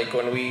things, like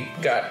when we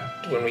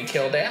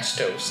killed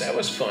Astos. That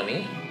was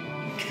funny.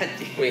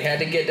 We had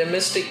to get a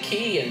Mystic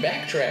Key and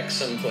backtrack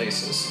some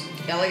places.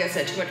 Yeah, like I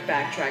said, too much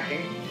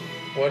backtracking.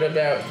 What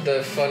about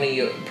the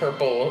funny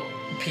purple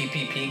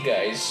PPP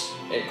guys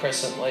at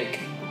Crescent Lake?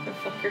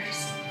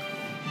 Motherfuckers.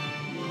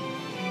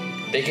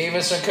 They gave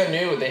us a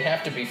canoe. They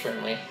have to be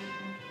friendly.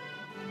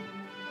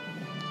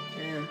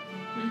 Yeah.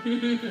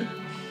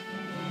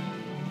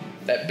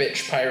 That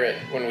bitch pirate,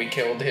 when we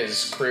killed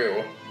his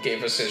crew,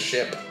 gave us his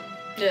ship.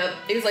 Yep.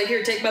 He was like,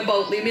 here, take my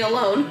boat. Leave me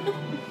alone.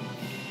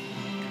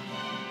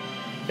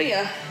 But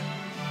yeah.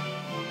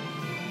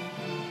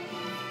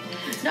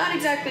 Not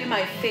exactly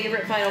my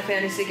favorite Final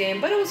Fantasy game,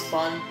 but it was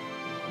fun.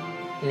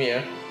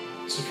 Yeah.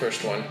 It's the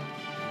first one.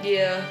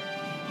 Yeah.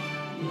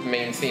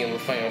 Main theme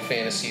of Final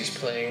Fantasy is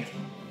playing.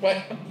 What?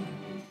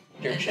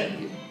 Your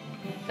chin.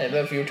 I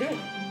love you too.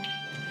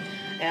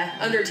 Yeah,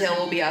 Undertale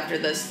will be after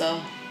this,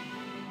 though.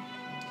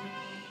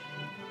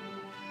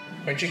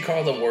 What'd you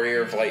call the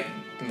Warrior of Light,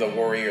 the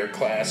Warrior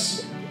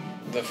class,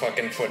 the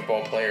fucking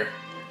football player?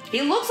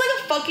 He looks like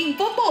a fucking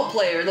football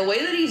player. The way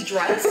that he's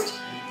dressed,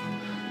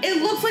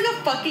 it looks like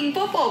a fucking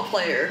football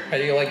player. How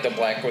do you like the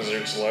Black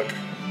Wizard's look?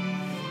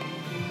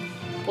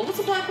 What was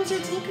the Black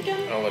Wizard's look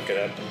again? I'll look it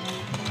up.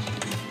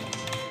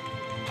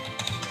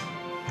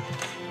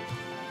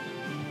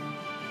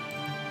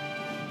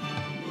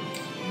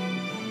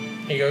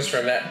 He goes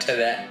from that to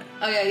that.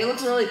 Oh yeah, he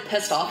looks really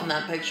pissed off in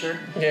that picture.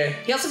 Yeah.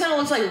 He also kind of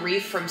looks like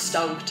Reef from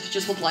Stoked,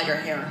 just with lighter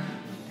hair.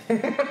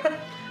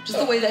 Just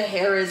the way the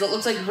hair is, it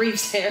looks like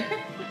Reef's hair.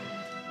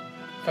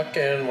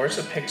 Fucking, where's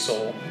the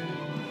Pixel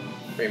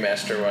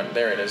remaster one?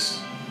 There it is.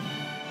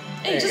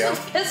 He just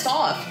looks pissed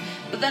off.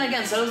 But then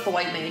again, so does the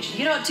White Mage.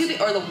 You know,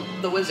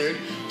 or the Wizard.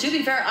 To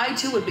be fair, I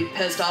too would be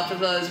pissed off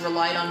if I was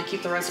relied on to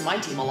keep the rest of my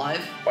team alive.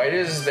 Why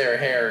does their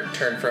hair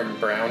turn from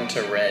brown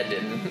to red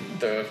in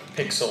the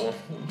Pixel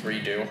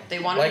redo? They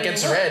wanted like a new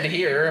it's look. red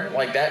here,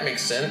 like that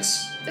makes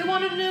sense. They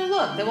wanted a new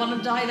look. They wanted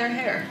to dye their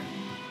hair.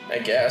 I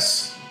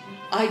guess.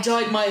 I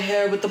dyed my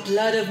hair with the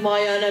blood of my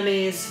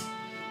enemies.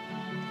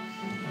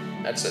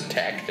 That's a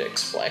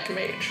Tactics Black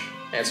Mage.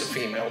 That's a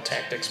female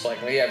Tactics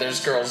Black Mage. Yeah, there's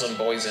girls and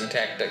boys in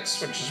Tactics,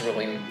 which is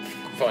really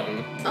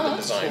fun for the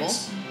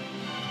designs. Cool.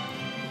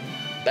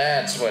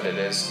 That's what it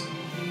is.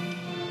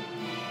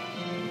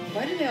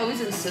 Why do they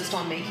always insist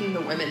on making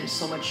the women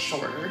so much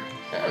shorter?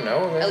 I don't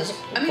know.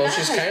 Well,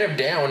 she's kind of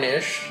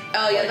down-ish.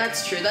 Oh, yeah, like,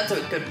 that's true. That's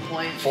a good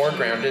point.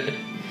 Foregrounded.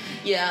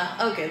 Yeah,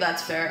 okay,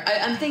 that's fair.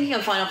 I'm thinking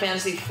of Final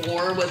Fantasy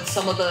IV with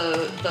some of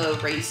the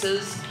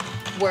races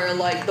where,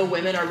 like, the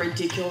women are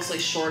ridiculously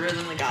shorter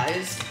than the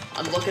guys.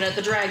 I'm looking at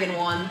the dragon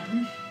one.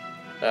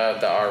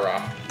 The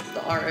Ara.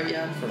 The Ara,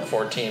 yeah. From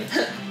 14.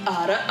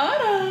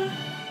 Ara.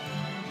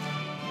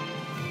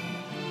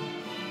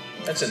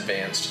 That's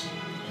advanced.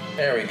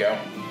 There we go.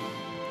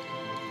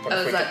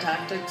 Oh, is that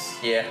Tactics?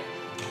 Yeah.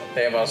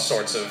 They have all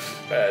sorts of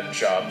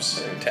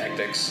jobs and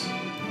tactics.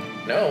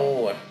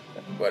 No.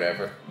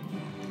 Whatever.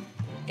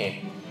 Eh.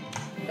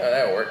 Oh,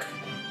 that'll work.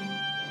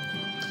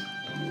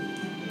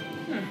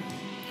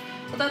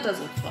 Well, that does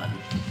look fun.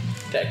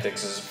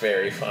 Tactics is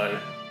very fun.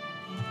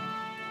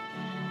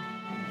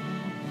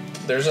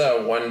 There's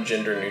one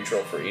gender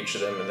neutral for each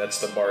of them, and that's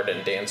the Bard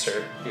and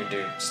Dancer, who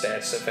do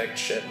stats effect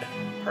shit.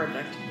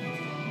 Perfect.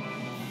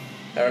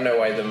 I don't know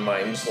why the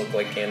mimes look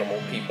like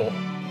animal people.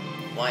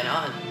 Why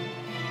not?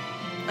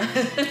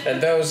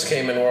 And those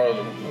came in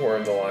War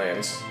of the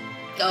Lions.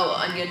 Oh,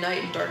 Onion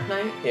Knight and Dark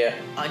Knight? Yeah.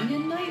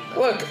 Onion Knight? That's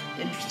Look.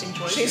 an interesting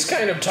choice. She's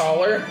kind of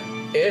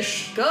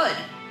taller-ish. Good.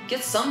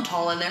 Get some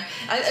tall in there.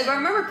 If I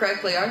remember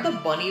correctly, aren't the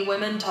bunny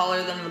women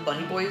taller than the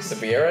bunny boys? The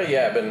Viera,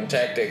 yeah, but in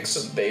Tactics,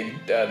 the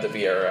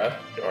Viera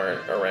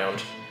aren't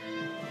around.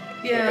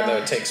 Yeah. Even though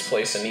it takes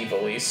place in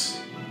Evilise.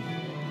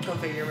 Go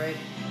figure, right?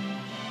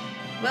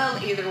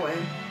 Well, either way.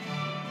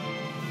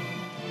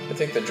 I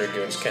think the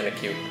Dragoon's kind of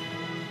cute.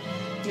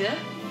 Yeah?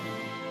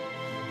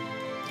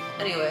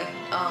 Anyway,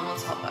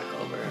 let's hop back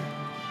over.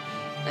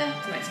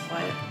 It's nice and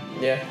quiet.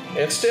 Yeah,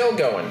 it's still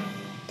going.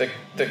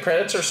 The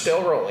credits are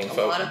still rolling, A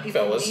lot of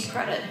people fellas. need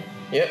credit.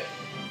 Yep.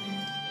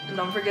 And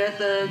don't forget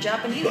the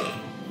Japanese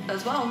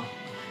as well.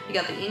 You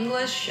got the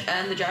English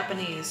and the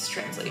Japanese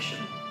translation.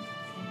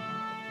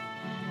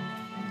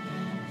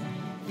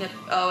 Yep.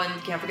 Oh,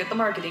 and can't forget the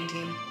marketing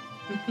team.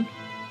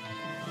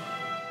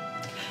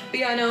 But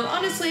yeah, no,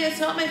 honestly, it's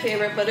not my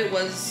favorite, but it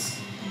was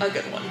a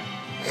good one.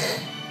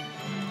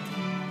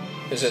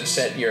 Does it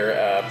set your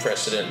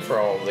precedent for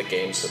all of the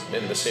games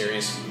in the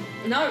series?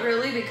 Not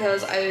really,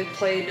 because I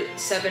played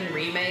 7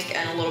 Remake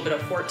and a little bit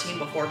of 14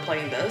 before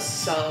playing this,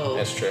 so...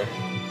 That's true.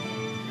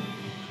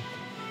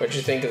 What'd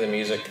you think of the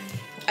music?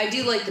 I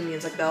do like the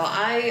music, though.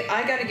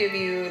 I gotta give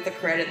you the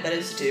credit that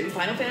is due.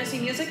 Final Fantasy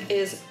music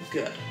is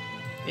good.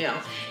 You know,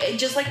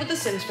 just like with the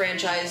Sims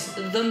franchise,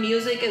 the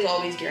music is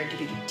always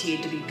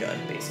guaranteed to be good,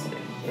 basically.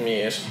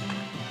 Yes.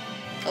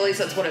 At least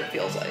that's what it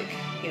feels like,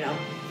 you know?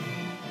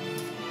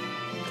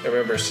 I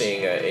remember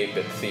seeing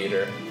 8-Bit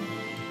Theater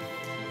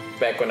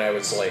back when I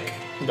was like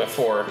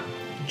before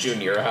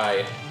junior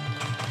high.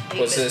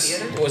 Was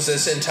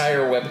this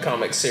entire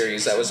webcomic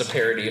series that was a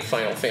parody of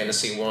Final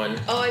Fantasy 1?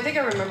 Oh, I think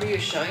I remember you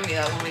showing me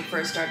that when we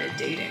first started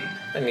dating.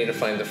 I need to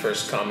find the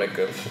first comic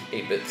of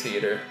 8-Bit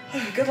Theater.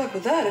 Good luck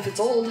with that if it's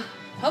old.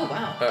 Oh,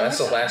 wow. Oh, that's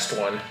the last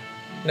one.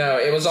 No,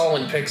 it was all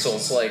in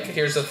pixels. Like,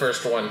 here's the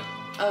first one.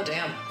 Oh,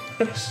 damn.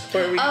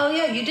 Where we... Oh,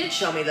 yeah, you did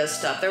show me this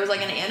stuff. There was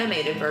like an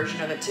animated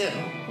version of it, too.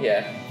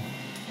 Yeah.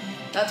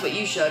 That's what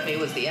you showed me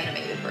was the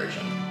animated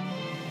version.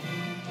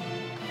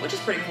 Which is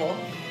pretty cool.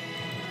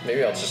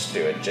 Maybe I'll just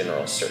do a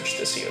general search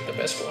to see what the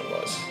best one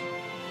was.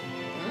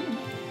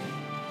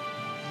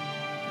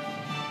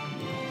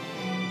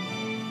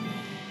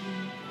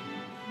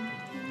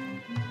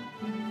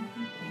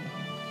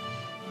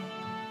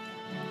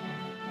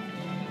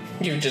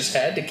 You just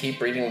had to keep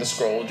reading the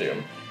Scroll of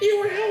Doom. You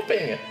were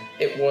helping.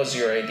 It was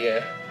your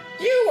idea.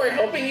 You were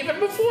helping even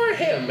before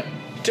him.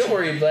 Don't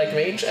worry, Black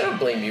Mage. I don't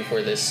blame you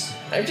for this.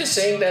 I'm just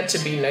saying that to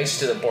be nice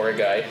to the poor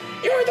guy.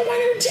 You're the one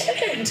who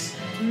did it.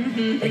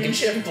 We can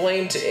shift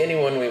blame to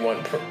anyone we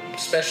want,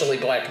 especially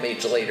Black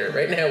Mage later.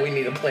 Right now, we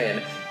need a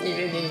plan. This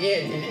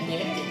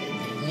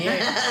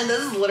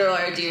is literally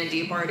our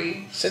D&D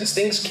party. Since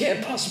things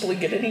can't possibly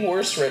get any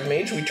worse, Red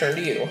Mage, we turn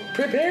to you.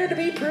 Prepare to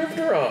be proved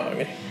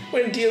wrong.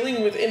 When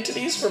dealing with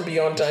entities from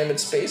beyond time and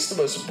space, the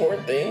most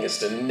important thing is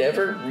to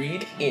never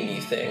read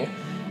anything.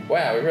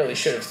 Wow, we really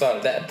should have thought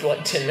of that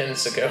like 10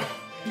 minutes ago.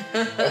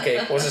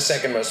 Okay, what's the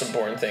second most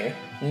important thing?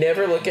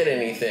 Never look at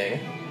anything.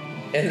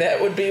 And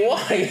that would be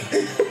why.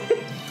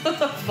 What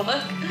the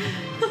fuck?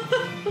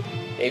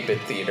 8-Bit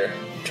Theater,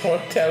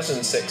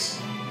 2006.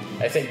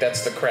 I think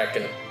that's the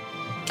Kraken.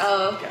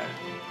 Oh,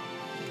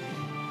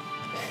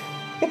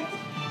 okay.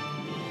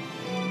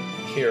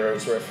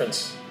 Heroes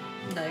reference.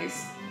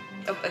 Nice.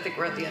 Oh, I think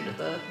we're at the end of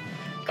the...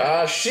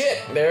 Ah,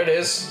 shit! There it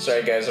is.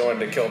 Sorry, guys, I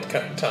wanted to kill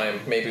time.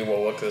 Maybe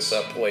we'll look this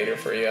up later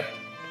for you.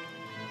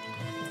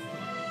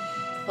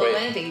 Well, if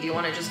anything, do you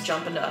want to just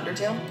jump into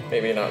Undertale?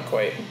 Maybe not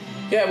quite.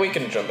 Yeah, we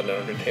can jump into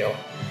Undertale.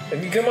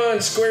 And come on,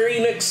 Square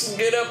Enix,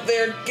 get up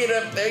there,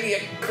 you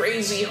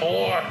crazy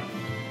whore!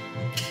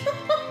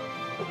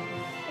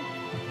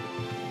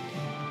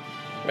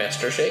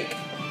 Master Shake.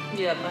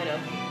 Yep, I know.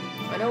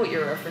 I know what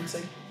you're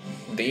referencing.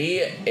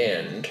 The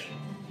end.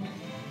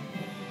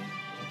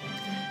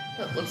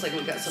 It looks like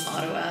we've got some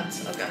auto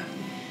ads. Okay.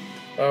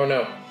 Oh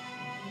no.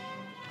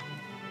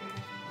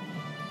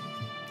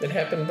 It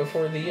happened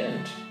before the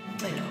end.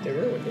 I know. They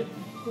ruined it.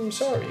 I'm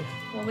sorry.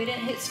 Well, we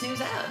didn't hit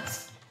snooze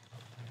ads.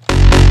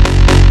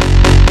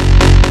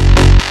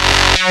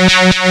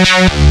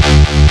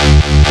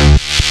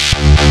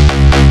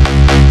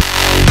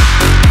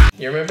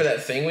 You remember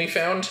that thing we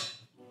found?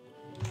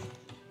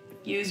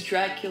 Use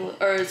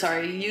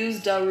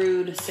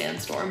Darude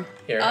Sandstorm.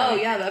 Here, oh,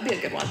 yeah, that'd be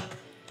a good one.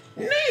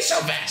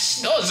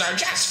 Nice, those are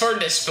just for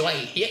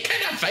display. You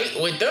cannot fight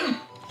with them.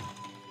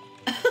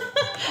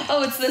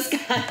 Oh, it's this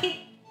guy.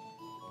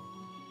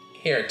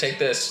 Here, take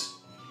this.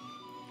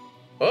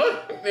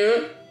 What?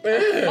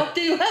 What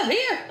do you have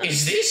here?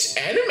 Is this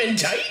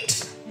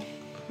adamantite?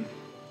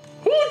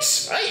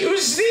 Hoots! I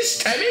use this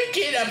to make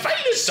it the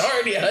finest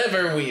sword you'll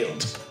ever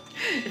wield.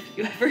 If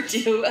you ever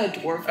do a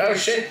dwarf Oh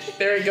shit,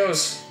 there he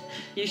goes.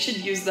 You should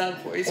use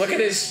that voice. Look at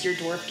your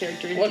dwarf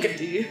character in Look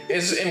D&D. at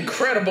his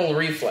incredible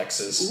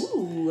reflexes.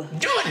 Ooh.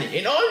 Done!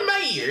 In all my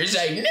years,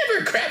 I've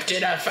never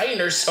crafted a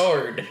finer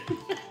sword.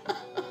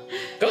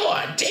 Go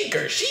on, take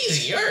her.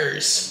 She's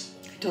yours.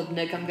 I told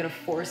Nick I'm gonna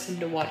force him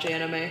to watch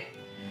anime.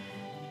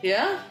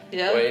 Yeah?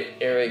 Yeah? Wait,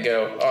 here we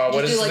go. Oh,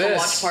 what is this? Do like a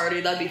watch this?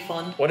 party, that'd be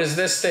fun. What is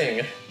this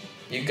thing?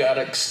 You got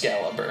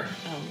Excalibur.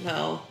 Oh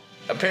no.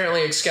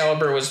 Apparently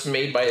Excalibur was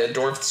made by a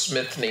dwarf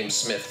smith named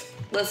Smith.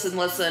 Listen.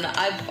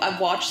 I've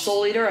watched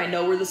Soul Eater. I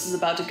know where this is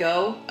about to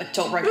go. I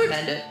don't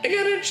recommend it. I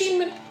got an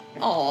achievement.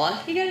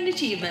 Aw, you got an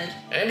achievement.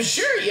 I'm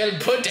sure you'll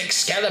put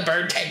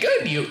Excalibur to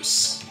good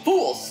use.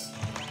 Fools!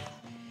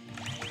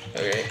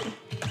 Okay.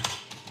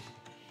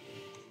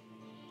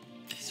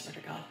 I swear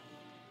to God.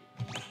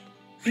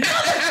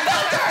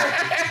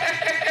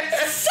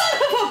 Motherfucker! Son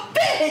of a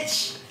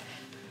bitch!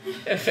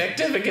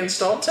 Effective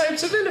against all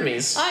types of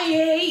enemies. I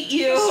hate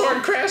you. Sword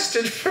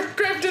crafted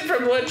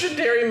from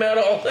legendary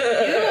metal.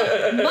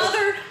 You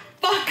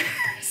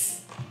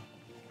motherfuckers.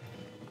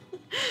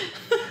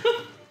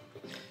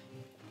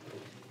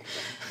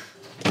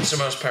 It's the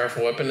most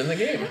powerful weapon in the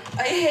game.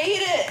 I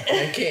hate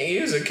it. I can't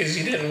use it because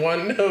you didn't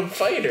want no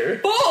fighter.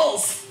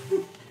 Balls.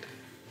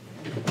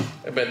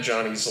 I bet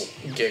Johnny's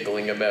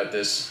giggling about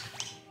this.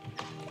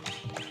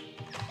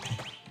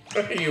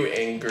 Are you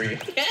angry?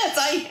 Yes,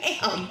 I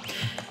am.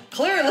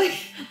 Clearly,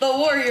 the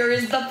warrior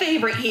is the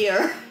favorite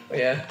here.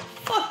 Yeah.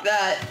 Fuck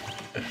that.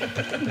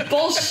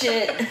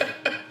 Bullshit.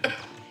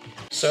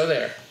 So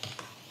there.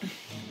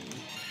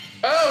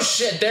 Oh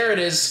shit, there it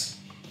is.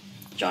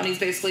 Johnny's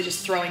basically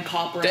just throwing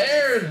copper.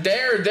 There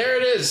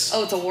it is.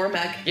 Oh, it's a war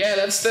mech. Yeah,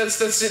 that's the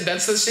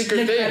secret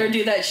Nick thing. better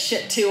do that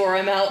shit too, or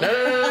I'm out. No.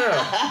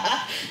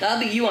 That'll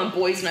be you on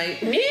boys'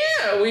 night.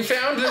 Yeah, we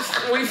found the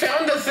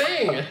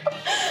thing.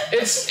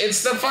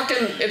 It's the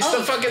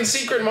fucking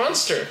secret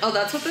monster. Oh,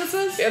 that's what this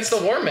is? Yeah, it's the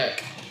war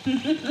mech.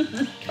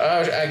 Oh,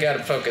 I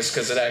gotta focus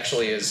because it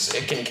actually is.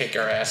 It can kick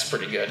our ass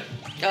pretty good.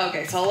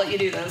 Okay, so I'll let you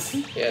do this.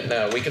 Yeah,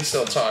 no, we can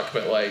still talk,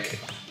 but like.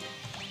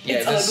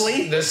 Yeah, it's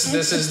ugly. This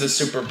is the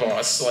super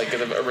boss, like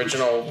the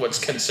original, what's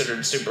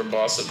considered super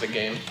boss of the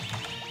game.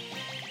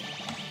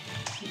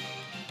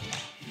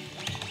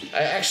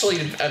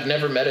 I've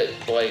never met it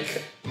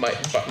like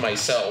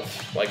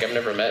myself. Like I've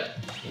never met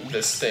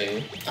this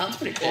thing. That's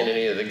pretty cool. In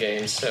any of the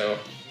games, so.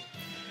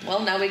 Well,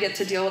 now we get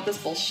to deal with this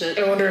bullshit.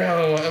 I wonder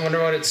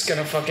what it's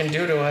gonna fucking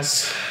do to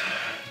us.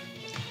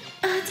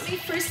 It's my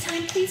first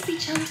time. Please be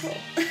gentle.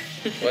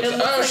 What's it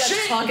looks like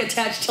shit! a tongue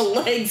attached to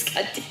legs.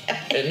 God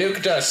damn it! It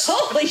nuked us.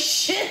 Holy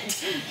shit!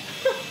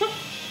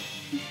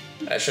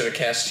 I should have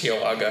cast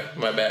Healaga.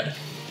 My bad.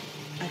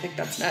 I think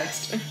that's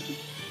next.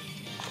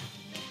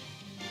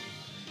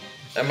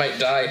 I might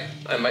die.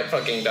 I might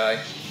fucking die.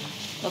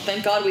 Well,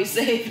 thank God we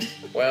saved.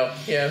 Well,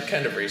 yeah,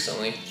 kind of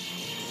recently.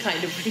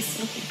 Kind of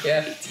recently.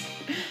 Yeah.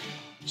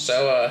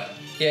 So,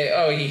 yeah,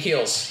 oh, he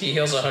heals. He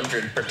heals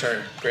 100 per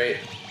turn. Great.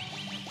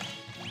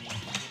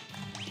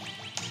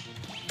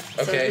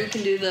 Okay. So who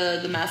can do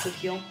the massive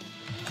heal?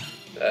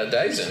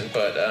 Dyson,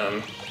 but,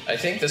 I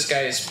think this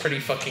guy is pretty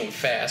fucking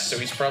fast, so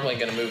he's probably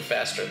gonna move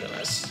faster than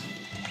us.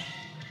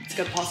 It's a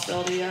good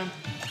possibility, yeah.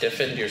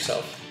 Defend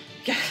yourself.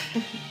 Yeah.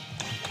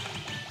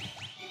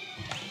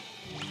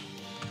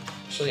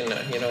 Actually, no,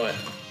 you know what?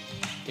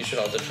 You should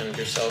all defend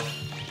yourself.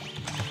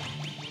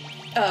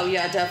 Oh,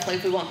 yeah, definitely,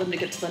 if we want them to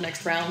get to the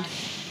next round.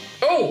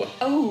 Oh!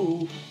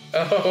 Oh!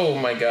 Oh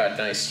my god,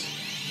 nice.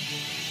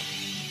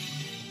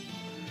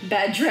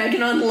 Bad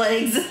dragon on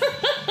legs.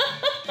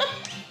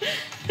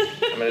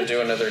 I'm gonna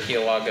do another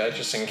Healaga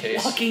just in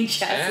case. Walking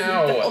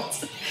chastity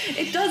belt.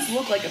 It does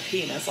look like a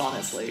penis,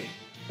 honestly.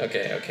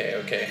 Okay. Are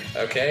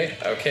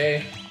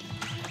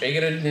you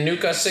gonna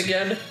nuke us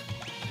again?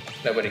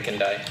 Nobody can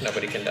die.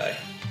 Nobody can die.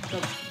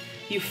 Oh,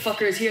 you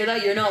fuckers hear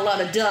that? You're not allowed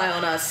to die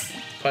on us.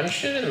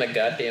 Punch it in the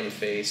goddamn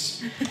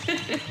face.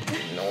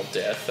 No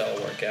death.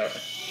 That'll work out.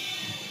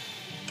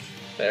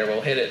 There,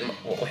 we'll hit it.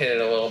 We'll hit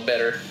it a little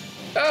better.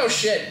 Oh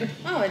shit!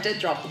 Oh, I did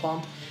drop the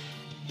bomb.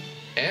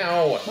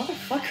 Ow!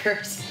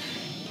 Motherfuckers.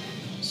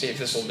 See if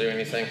this will do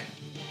anything.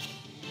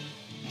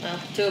 Well,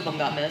 2 of them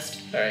got missed.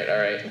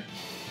 Alright.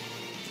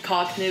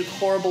 Cock nuke,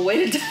 horrible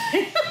way to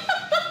die.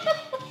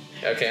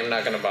 Okay, I'm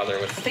not gonna bother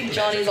with. I think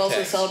Johnny's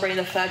also celebrating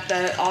the fact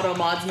that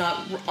Automod's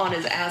not on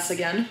his ass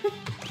again.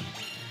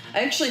 I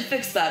actually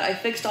fixed that. I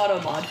fixed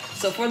Automod.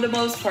 So for the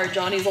most part,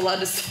 Johnny's allowed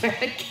to swear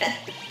again.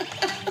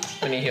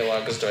 How many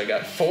Healagas do I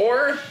got?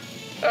 4?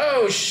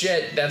 Oh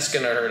shit, that's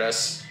gonna hurt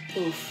us.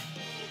 Oof.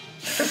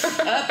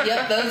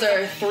 Yep, those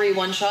are 3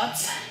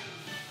 one-shots.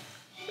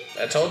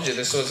 I told you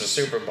this was a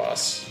super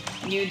boss.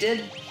 You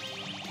did.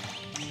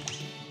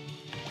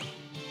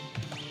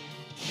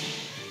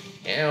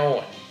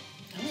 Ow.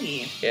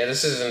 Hey. Yeah,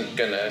 this isn't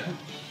gonna...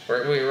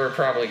 We're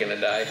probably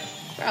gonna die.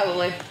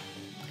 Probably.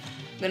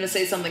 I'm gonna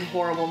say something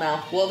horrible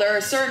now. Well, there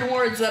are certain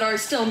words that are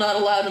still not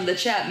allowed in the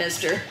chat,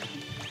 mister.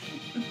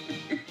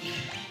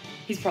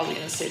 He's probably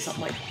gonna say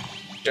something like...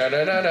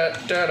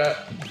 Da-da-da-da-da-da.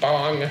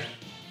 Bong.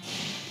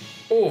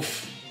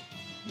 Oof.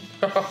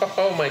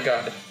 Oh my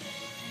god.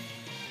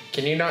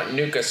 Can you not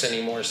nuke us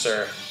anymore,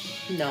 sir?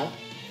 No.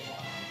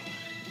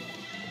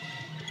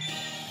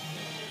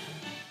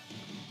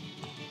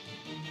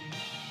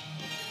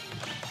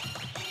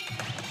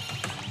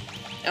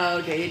 Oh,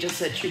 okay, he just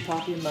said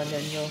Chupapi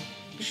Manenyo.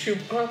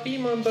 Chupapi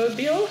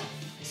Mambabio?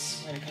 I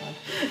swear to God.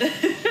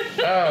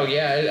 Oh,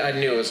 yeah, I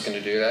knew it was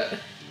gonna do that.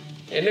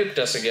 It nuked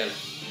us again.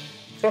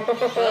 Well,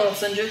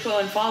 Senjuko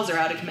and Foz are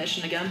out of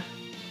commission again.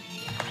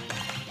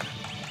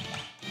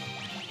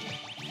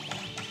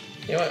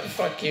 You know what?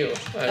 Fuck you.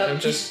 I'm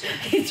just...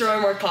 He's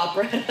throwing more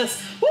copper at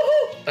us.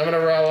 Woohoo! I'm gonna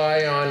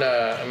rely on,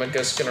 I'm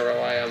just gonna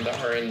rely on the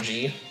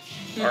RNG.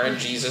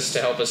 RNGesus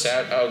to help us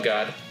out. Oh,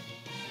 God.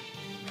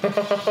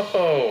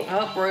 Oh,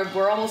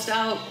 we're almost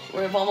out.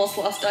 We've almost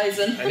lost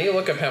Aizen. I need to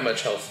look up how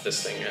much health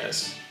this thing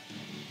has.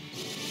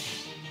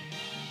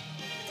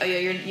 Oh yeah,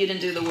 you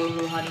didn't do the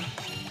woohoo, honey.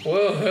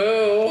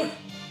 Woohoo!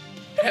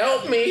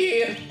 Help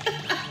me!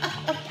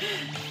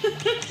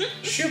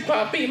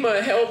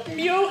 Shupapima, help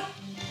you!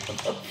 What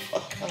the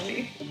fuck,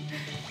 honey?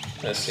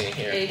 Let's see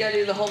here. Yeah, you gotta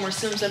do the Homer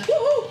Simpson.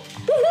 Woohoo!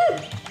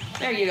 Woohoo!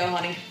 There you go,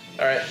 honey.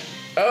 Alright.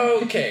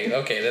 Okay,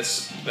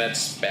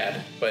 that's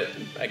bad, but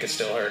I could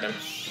still hurt him.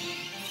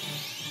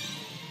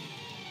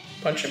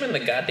 Punch him in the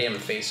goddamn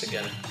face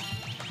again.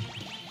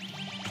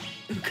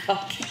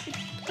 Ukaki.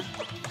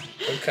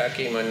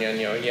 Ukaki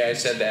Manyanyo. Yeah, I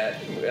said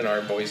that in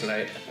our boys'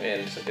 night,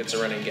 and it's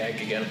a running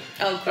gag again.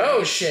 Oh, cool.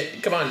 Oh,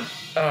 shit. Come on.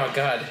 Oh,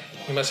 God.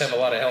 He must have a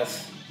lot of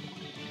health.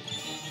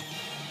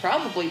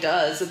 Probably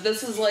does. If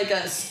this is like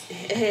a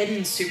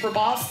hidden super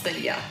boss,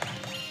 then yeah.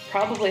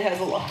 Probably has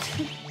a lot.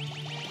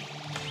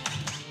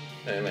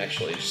 I'm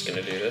actually just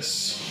gonna do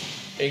this.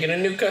 Are you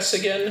gonna nuke us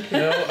again?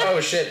 No? Oh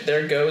shit,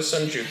 there goes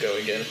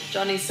Sunjuko again.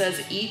 Johnny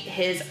says, eat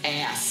his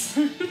ass.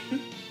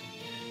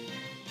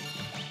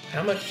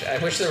 How much? I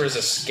wish there was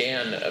a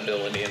scan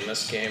ability in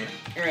this game.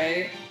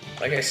 Right.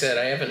 Like I said,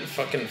 I haven't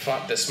fucking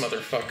fought this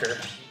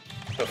motherfucker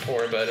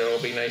before, but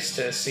it'll be nice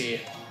to see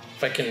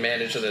if I can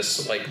manage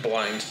this, like,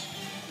 blind.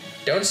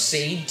 Don't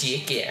say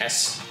dick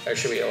ass. Or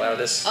should we allow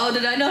this? Oh,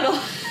 did I not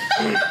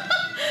know?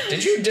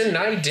 Did you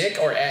deny dick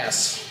or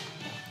ass?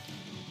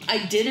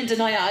 I didn't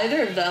deny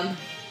either of them.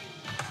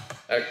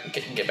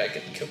 Get back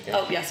in the kill.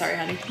 Oh, yeah, sorry,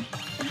 honey.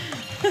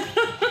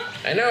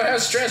 I know how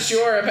stressed you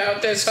are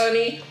about this,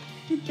 honey.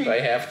 But I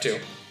have to.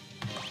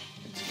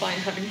 It's fine,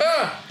 honey.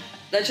 Ah!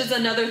 That's just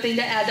another thing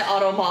to add to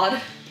auto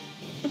mod.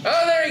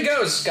 Oh, there he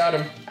goes. Got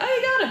him. Oh,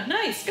 you got him.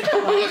 Nice. Good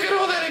job. Oh, look at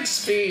all that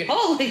XP.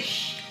 Holy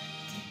sh...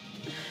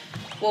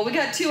 Well, we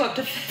got 2 up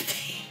to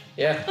 50.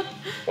 Yeah.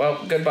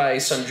 Well, goodbye,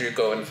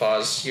 Sunjuko and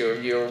Foz.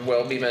 You'll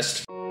well be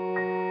missed.